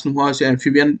birds নোহোৱা হৈছে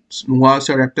amphibians নোহোৱা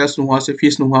হৈছে reptiles নোহোৱা হৈছে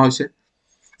fish নোহোৱা হৈছে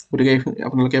গতিকে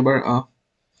আপোনালোকে এবাৰ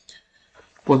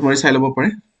পোষ্ট মাৰি চাই ল'ব পাৰে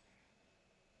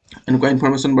এনেকুৱা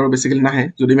ইনফৰমেশন বাৰু বেসিক্যালি নাহে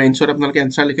যদি মেইনছত আপোনালোকে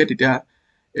এনসাৰ লিখে তেতিয়া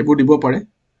এবোৰ দিব পাৰে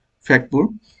ফ্যাক্টবোৰ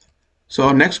so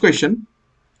next question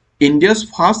India's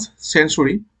first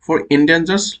sanctuary for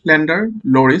endangered slender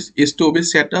lories is to be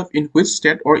set up in which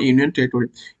state or union territory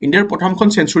India's প্ৰথমখন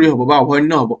sanctuary হ'ব বা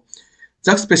অভয়াৰণ্য হ'ব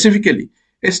যাক স্পেসিফিক্যালি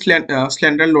এই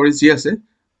slender lories যি আছে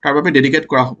তাৰ বাবে ডেডিকেট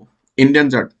কৰা হ'ব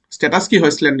endangered status কি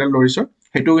হয় slender loriesৰ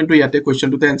হেতু কিন্তু ইয়াতে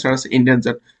কোৱেশ্চনটোতে আনসাৰ আছে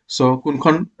endangered so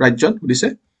কোনখন ৰাজ্যত দিছে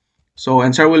so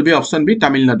answer will be option B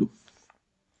Tamil Nadu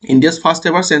India's first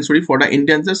ever sanctuary for the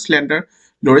endangered slender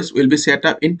lories will be set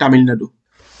up in Tamil Nadu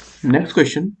next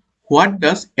question what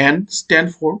does N stand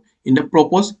for in the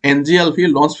proposed NGLV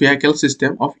launch vehicle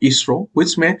system of ISRO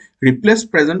which may replace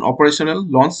present operational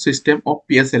launch system of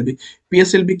PSLV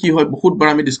PSLV কি হয় বহুত বার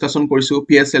আমি discussion কৰিছো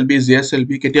PSLV GSLV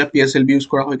কেতিয়া PSLV use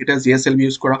কৰা হয় কেতিয়া GSLV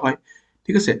use কৰা হয়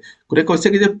ঠিক আছে গতে কৈছে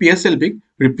কি যে PSLV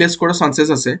ৰিপ্লেস কৰাৰ চান্সেস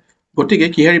আছে গতিকে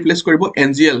কি হে ৰিপ্লেস কৰিব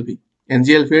NGLV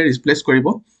ৰিপ্লেস কৰিব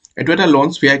এটো এটা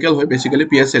লঞ্চ ভেহিকল হয় বেসিক্যালি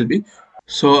PSLV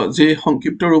সো যে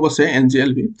সংক্ষিপ্ত ৰূপ আছে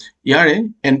NGLV ইয়াৰে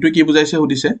N2 কি বুজাইছে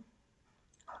উদিছে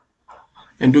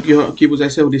N2 কি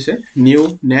বুজাইছে উদিছে new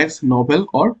next novel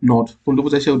or not কোনটো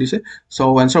বুজাইছে উদিছে so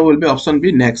answer will be option B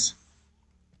next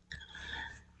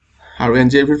আৰু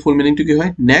NGLV ফুল মিনিং টু কি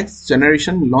হয় নেক্সট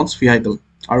জেনাৰেশন লঞ্চ ভেহিকল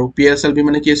আৰু PSLV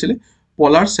মানে কি আছিল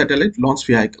পোলাৰ স্যাটেলাইট লঞ্চ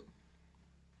ভেহিকল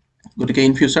গতিকে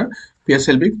ইন ফিউচাৰ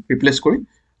PSLV ৰিপ্লেস কৰি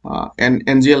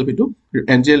NGLV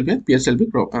PSLV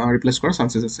replace কৰাৰ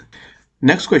chances আছে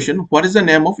next question what is the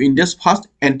name of India's first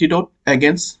antidote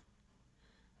against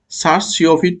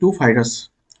SARS-CoV-2 virus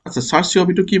আচ্ছা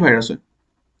SARS-CoV-2 কি ভাইৰাছ হয়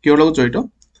কিহৰ লগত জড়িত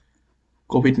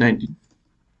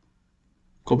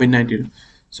COVID-19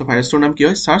 সো ভাইৰাছৰ নাম কি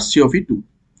হয় SARS-CoV-2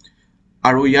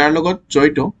 আৰু ইয়াৰ লগত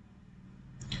জড়িত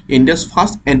India's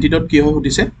first antidote কি হয়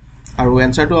সুধিছে আৰু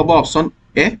এনসাৰটো হ'ব option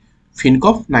A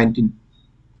FinCoV-19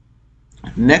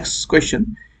 Next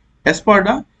question. As per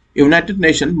the United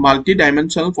Nations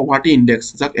Multi-Dimensional Poverty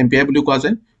Index, MPI বুলি কোৱা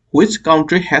যায়, which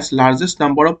country has largest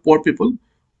number of poor people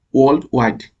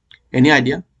worldwide? Any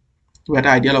idea? To এটা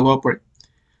idea লগাব পাৰে.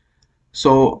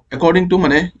 So according to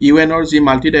মানে UN or যি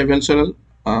Multi-Dimensional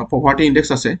Poverty Index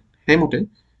আছে, সেইমতে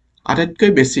আটাইতকৈ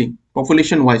বেছি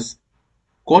population wise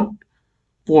ক'ত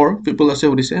poor people আছে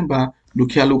সুধিছে বা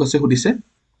দুখীয়া লোক আছে সুধিছে.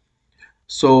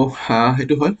 So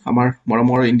হেতু হয় আমাৰ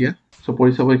মৰমৰ India So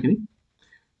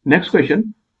next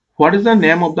question what is the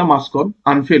name of the mascot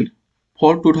unveiled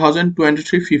for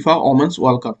 2023 FIFA Women's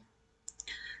World Cup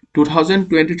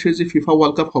 2023 যে FIFA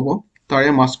World Cup হ'ব তাৰে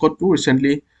mascot টো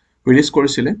recently release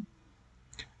কৰিছিলে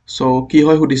so কি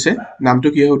হয় সুধিছে নামটো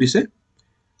কি হয় সুধিছে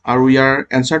আৰু ইয়াৰ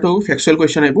answer টো factual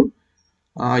question এইবোৰ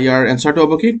ইয়াৰ answer টো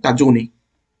হ'ব কি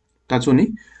তাজুনি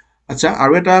আচ্ছা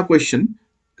আৰু এটা question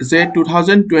যে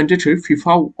 2023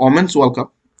 FIFA Women's World Cup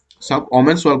sub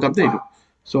Women's World Cup দেইটো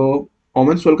so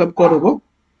Women's World Cup ক'ত হ'ব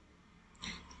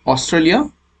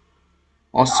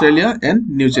Australia and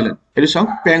New Zealand এটো সব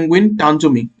penguin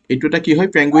tanjumi এটো এটা কি হয়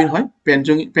penguin হয়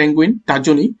penguin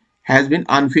tajuni has been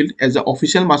unveiled as the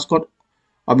official mascot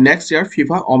of next year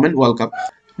FIFA Women's World Cup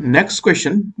next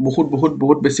question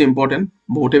বহুত বেছি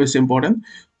important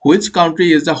which country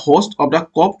is the host of the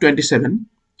COP27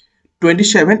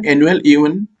 annual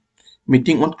UN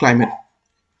meeting on climate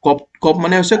COP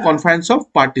মানে হৈছে Conference of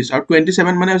Parties আৰু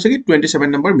 27 মানে হৈছে কি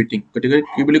 27 number meeting গতিকে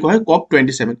কি বুলি কয়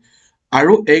COP27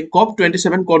 আৰু এই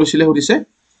COP27 ক'ত হৈছিলে সুধিছে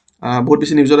বহুত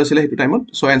বেছি নিউজত আছিল হেতু টাইমত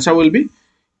সো আনসাৰ উইল বি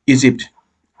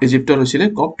ইজিপ্টৰ হৈছিলে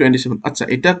COP27 আচ্ছা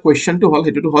এটা কোৱেশ্চনটো হল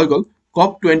হেতুটো হৈ গল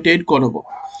COP28 ক'ত হ'ব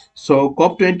সো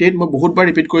COP28 মই বহুত বাৰ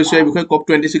ৰিপিট কৰিছো এই বিষয়ে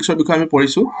COP26 ৰ বিষয়ে আমি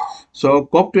পঢ়িছো সো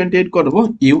COP28 ক'ত হ'ব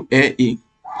UAE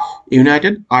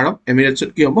United Arab Emirates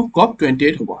কি হ'ব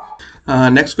COP28 হ'ব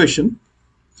next question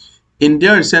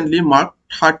India recently marked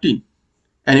 30th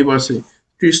anniversary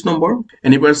 30 number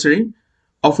anniversary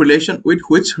of relation with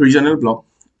which regional bloc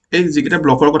এই যিকেটা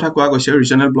ব্লকৰ কথা কোৱা গৈছে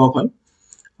regional bloc হয়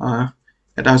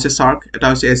এটা হৈছে SAARC এটা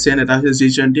হৈছে ASEAN এটা হৈছে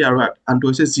G20 আৰু আনটো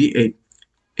হৈছে G8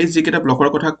 এই যিকেটা ব্লকৰ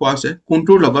কথা কোৱা আছে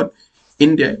কোনটোৰ লগত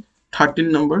ইণ্ডিয়া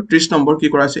 30 নম্বৰ কি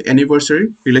কৰা আছে anniversary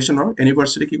relationৰ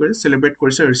anniversary কি কৰে celebrate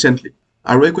কৰিছে recently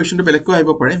আৰু এই কোৱেশ্চনটো বেলেগকৈ আহিব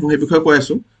পাৰে মই এই বিষয়ে কৈ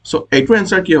আছো সো এইটোৰ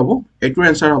আনসাৰ কি হ'ব এইটোৰ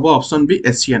আনসাৰ হ'ব অপচন বি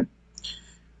ASEAN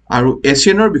আৰু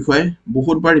এছিয়ানৰ বিষয়ে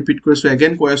বহুতবাৰ ৰিপিট কৰিছো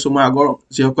এগেইন কৈ আছো মই আগৰ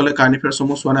যিসকলে কাৰেণ্ট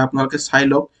এফেয়াৰসমূহ চোৱা নাই আপোনালোকে চাই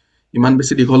লওক ইমান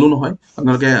বেছি দীঘলো নহয়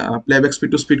আপোনালোকে প্লেবেক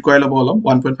স্পীডটো স্পীড কৰাই ল'ব অলপ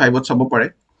 1.5ত চাব পাৰে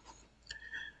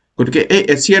গতিকে এই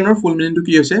এছিয়ানৰ ফুল মিনিংটো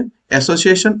কি হৈছে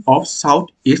association of south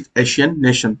east Asian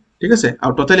nation ঠিক আছে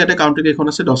আৰু টোটেল ইয়াতে কাউণ্ট্ৰি কেইখন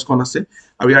আছে 10খন আছে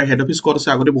আৰু ইয়াৰ হেড অফিচ ক'ত আছে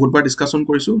আগতে বহুতবাৰ ডিছকাশ্যন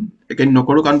কৰিছো একেই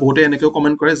নকৰো কাৰণ বহুতে এনেকেও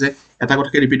কমেণ্ট কৰে যে এটা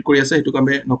কথাকে ৰিপিট কৰি আছে সেইটো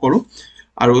কামে নকৰো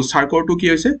আৰু চাৰ্কৰটো কি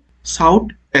হৈছে south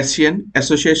Asian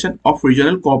association of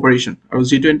regional cooperation আৰু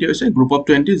G20 হৈছে গ্ৰুপ অফ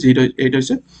 20 G8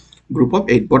 হৈছে গ্ৰুপ অফ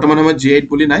 8 বৰ্তমান সময়ত G8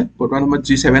 বুলি নাই বৰ্তমান সময়ত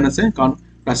G7 আছে কাৰণ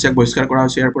ৰাছিয়াক বহিষ্কাৰ কৰা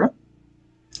হৈছে ইয়াৰ পৰা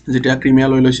যেতিয়া ক্ৰিমিয়া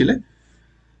লৈ লৈছিলে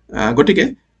গতিকে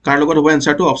কাৰ লগত হ'ব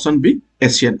এনসাৰটো অপচন বি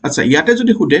এছিয়ান আচ্ছা ইয়াতে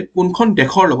যদি খুদে কোনখন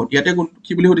দেশৰ লগত ইয়াতে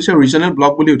কি বুলি সুধিছে ৰিজনেল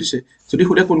ব্লক বুলি সুধিছে যদি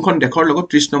খুদে কোনখন দেশৰ লগত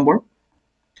 30 নম্বৰ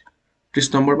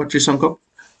বা 30 সংখ্যক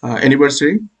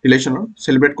এনিভাৰ্সাৰী ৰিলেচনৰ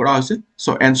সেলিব্ৰেট কৰা হৈছে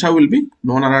so answer will be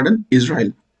non আদাৰ দেন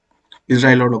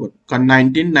ইজৰাইলৰ লগত কাৰণ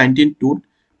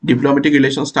 1992 ডিপ্লোমেটিক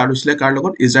ৰিলেচন ষ্টাৰ্ট হৈছিলে কাৰ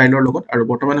লগত ইজৰাইলৰ লগত আৰু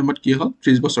বৰ্তমান সময়ত কি হ'ল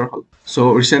 30 বছৰ হ'ল সো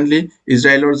ৰিসেন্টলি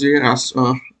ইজৰাইলৰ যি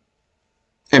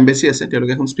এম্বাসি আছে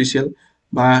তেওঁলোকে এখন স্পেশাল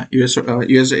বা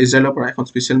ইজৰাইলৰ পৰা এখন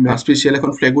স্পেশাল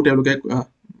এখন ফ্লেগো তেওঁলোকে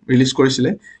ৰিলিজ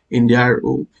কৰিছিলে ইণ্ডিয়া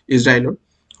আৰু ইজৰাইলৰ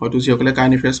হয়তো যিসকলে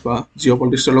কাৰেণ্ট এফেয়াৰ্ছ বা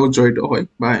জিঅ'পলিটিক্সৰ লগত জড়িত হয়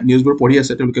বা নিউজবোৰ পঢ়ি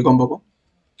আছে তেওঁলোকে গম পাব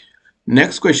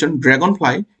next question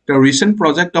ড্ৰেগনফ্লাই the recent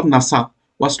project of নাছা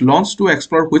was launched to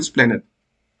explore which planet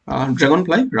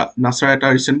dragonfly নাছাৰ এটা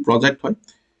ৰিসেন্ট প্ৰজেক্ট হয়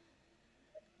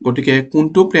গতিকে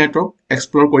কোনটো প্লেনেটক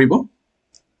এক্সপ্লোৰ কৰিব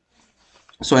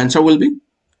so answer will be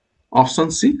option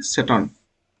C Saturn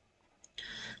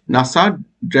NASA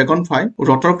Dragonfly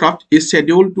rotorcraft is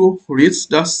scheduled to reach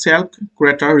the Selk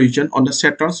crater region on the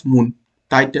Saturn's moon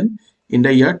Titan in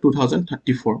the year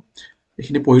 2034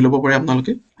 এখিনি পঢ়ি ল'ব পাৰে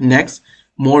আপোনালোকে next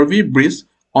Morbi Bridge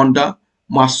on the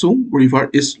Masum River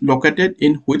is located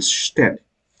in which state?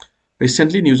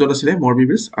 Recently news asile Morbi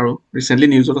Bridge aru recently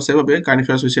news ase babe current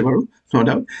affairs hoise baru no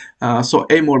doubt so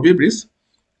ei Morbi Bridge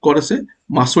kod ase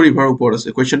Masum River upor ase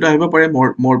question to ahiba pare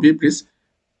Morbi Bridge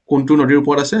kontu nodir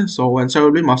upor ase so answer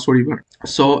will be Masum River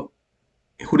so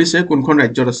hudise konkhon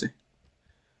rajyot ase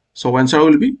so answer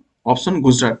will be option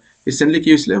Gujarat recently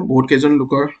ki hoisile bahut kejon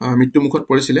lokor mittu mukhot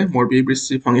porisile Morbi Bridge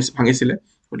bhangisile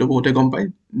oto bohote gom pai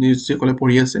news je kole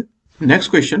pori ase Next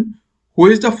question, who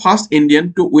is the first Indian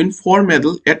to win 4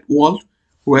 medals at World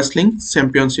Wrestling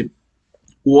Championship?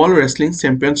 World Wrestling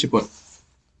Championship.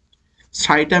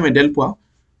 4টা medal পোৱা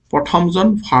প্ৰথমজন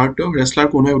ভাৰতীয় ৰেসলাৰ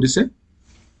কোন হৈ উঠিছে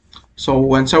So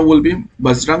answer will be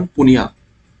Bajrang Punia.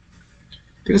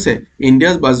 ঠিক আছে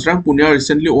India's Bajrang Punia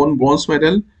recently won bronze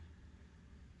medal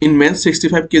in men's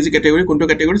 65 kg category কোনটো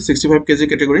category 65 kg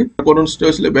category কোন অনুষ্ঠিত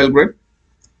হৈছিল Belgrade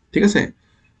ঠিক আছে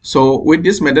So with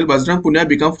this medal, Bajrang Punia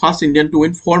became first Indian to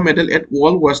win 4 medals at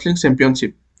World Wrestling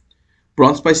Championship.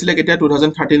 Bronze paisile ketia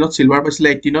 2013 ot, silver paisile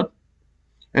 18 ot,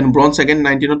 and bronze again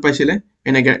 19 ot paisile,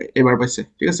 and ebar paise.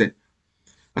 ঠিক আছে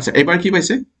আচ্ছা এবাৰ কি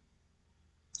পাইছে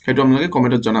হেতু আপোনালোকে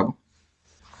কমেন্টত জনাব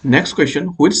Next question,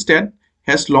 which state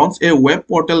has launched a web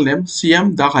portal named CM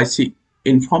Dahaisi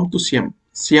Inform to CM.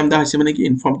 CM Dahaisi মানে কি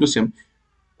Inform to CM.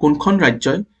 কোনখন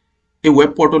ৰাজ্যই এই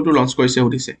web portal to launch কৰিছে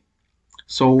সুধিছে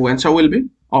So answer will be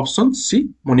option C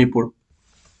Manipur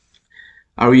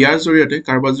আৰু ইয়াৰ জৰিয়তে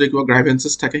কাৰবাৰ যদি কিবা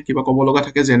গ্ৰাইভেন্সেস থাকে কিবা কব লগা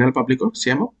থাকে জেনাৰেল পাব্লিকৰ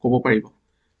সিএম কব পাৰিব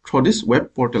through this web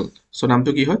portal so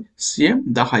নামটো কি হয় CM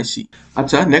Dahaisi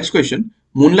আচ্ছা next question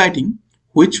moonlighting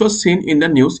which was seen in the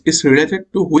news is related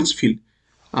to which field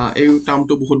এই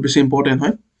টাৰ্মটো বহুত বেছি ইম্পৰ্টেন্ট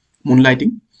হয়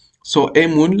moonlighting so এই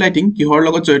moonlighting কিহৰ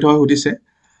লগত জড়িত হয় সুধিছে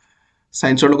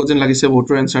সায়েন্সৰ লগত যেন লাগিছে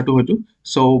ভোটৰ এনসাৰটো হয়তো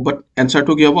সো বাট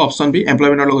এনসাৰটো কি হ'ব অপচন বি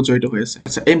এমপ্লয়মেন্টৰ লগত জড়িত হৈ আছে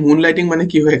আচ্ছা এই মুনলাইটিং মানে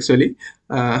কি হয় একচুয়ালি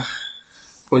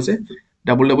কৈছে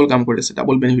ডাবল কাম কৰি আছে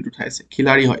ডাবল বেনিফিট উঠাই আছে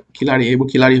খিলাৰি এইবোৰ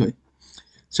খিলাৰি হয়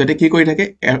সো এটা কি কৰি থাকে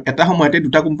এটা সময়তে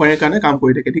দুটা কোম্পানীৰ কাৰণে কাম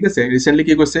কৰি থাকে ঠিক আছে ৰিসেন্টলি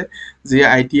কি কৈছে যে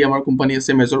আইটি আমাৰ কোম্পানী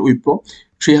আছে মেজৰ উইপ্ৰো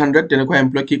 300 তেনেকুৱা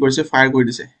এমপ্লয় কি কৰিছে ফায়াৰ কৰি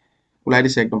দিছে উলাই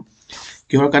দিছে একদম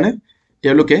কিহৰ কাৰণে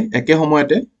তেওঁলোকে একে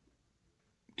সময়তে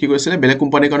কি কৰিছিল বেলেগ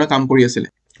কোম্পানীৰ কাৰণে কাম কৰি আছিল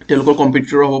তেওঁলোকৰ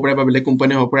কম্পিটিটৰ হ'ব পাৰে বা বেলেগ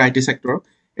কোম্পানী হ'ব পাৰে আইটি সেক্টৰ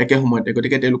একে সময়তে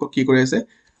গতিকে তেওঁলোকক কি কৰি আছে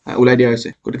উলাই দিয়া হৈছে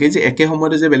গতিকে যে একে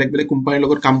সময়তে যে বেলেগ কোম্পানীৰ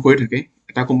লগত কাম কৰি থাকে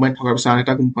এটা কোম্পানী থকাৰ পিছত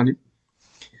এটা কোম্পানী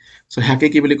সো হাকে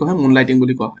কি বুলি কোৱা মুনলাইটিং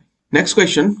বুলি কোৱা হয় নেক্সট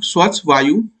কোৱেশ্চন স্বচ্ছ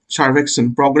বায়ু সাৰ্ভেক্ষণ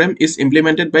programme is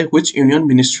implemented by which union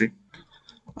ministry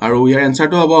আৰু ইয়াৰ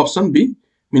আনসাৰটো হ'ব option B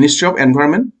ministry of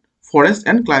environment forest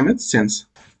and climate change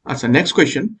আচ্ছা নেক্সট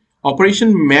কোৱেশ্চন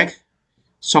অপাৰেশ্যন মেঘ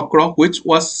Chakra, which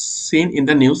was seen in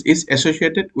the news, is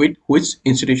associated with which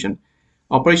institution?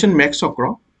 Operation Meg Chakra,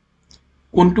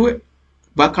 kuntu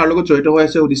ba kar logot joito hoy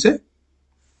ase udise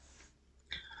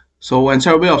So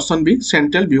answer will be option B,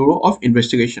 Central Bureau of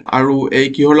Investigation. Aru ei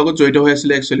kihor logot joito hoy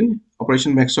asile actually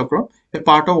Operation Max Chakra. A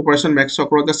part of Operation Max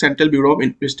Chakra the Central Bureau of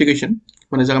Investigation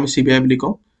mane jak ami CBI buli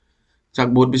ko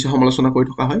jak bahut beshi samalosona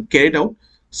kori thoka hoy carried out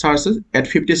searches at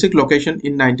 56 locations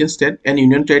in 19 states and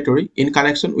union territory in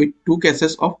connection with 2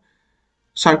 cases of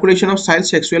circulation of child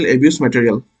sexual abuse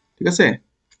material. ঠিক আছে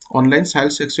online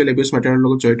child sexual abuse মেটেৰিয়েলৰ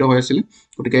লগত জড়িত হৈ আছিল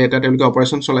গতিকে এটা তেওঁলোকে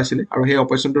operation চলাইছিলে আৰু সেই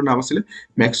অপাৰেশ্যনটোৰ নাম আছিল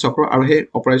মেক্স চক্ৰ আৰু সেই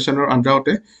অপাৰেশ্যনৰ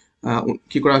আণ্ডাৰতে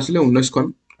কি কৰা হৈছিলে 19খন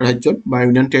ৰাজ্যত বা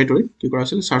ইউনিয়ন টেৰিটৰীত কি কৰা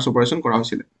হৈছিল সাৰ্চ অপাৰেশ্যন কৰা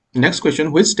হৈছিলে next question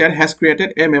which state has created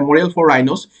A memorial for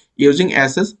ৰাইনোছ using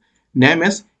S name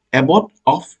S Abbott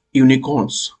of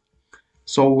ইউনিকৰ্নছ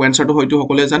so এনসাৰটো হয়তো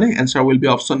সকলোৱে জানে answer will be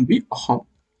option B Assam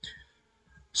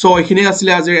so এইখিনি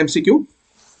আছিলে আজিৰ এমচিকিউ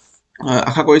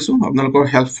আশা কৰিছো আপোনালোকৰ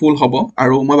হেল্পফুল হ'ব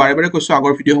আৰু মই বাৰে বাৰে কৈছো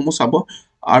আগৰ ভিডিঅ'সমূহ চাব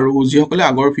আৰু যিসকলে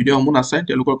আগৰ ভিডিঅ'সমূহ নাচায়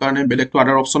তেওঁলোকৰ কাৰণে বেলেগটো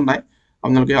আদাৰ অপশ্যন নাই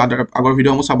আপোনালোকে আগৰ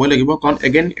ভিডিঅ'সমূহ চাবই লাগিব কাৰণ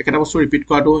এগেইন একেটা বস্তু ৰিপিট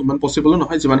কৰাটো ইমান পচিবল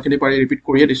নহয় যিমানখিনি পাৰি ৰিপিট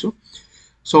কৰিয়ে দিছো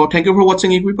so thank U for watching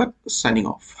eKuhipath signing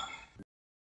off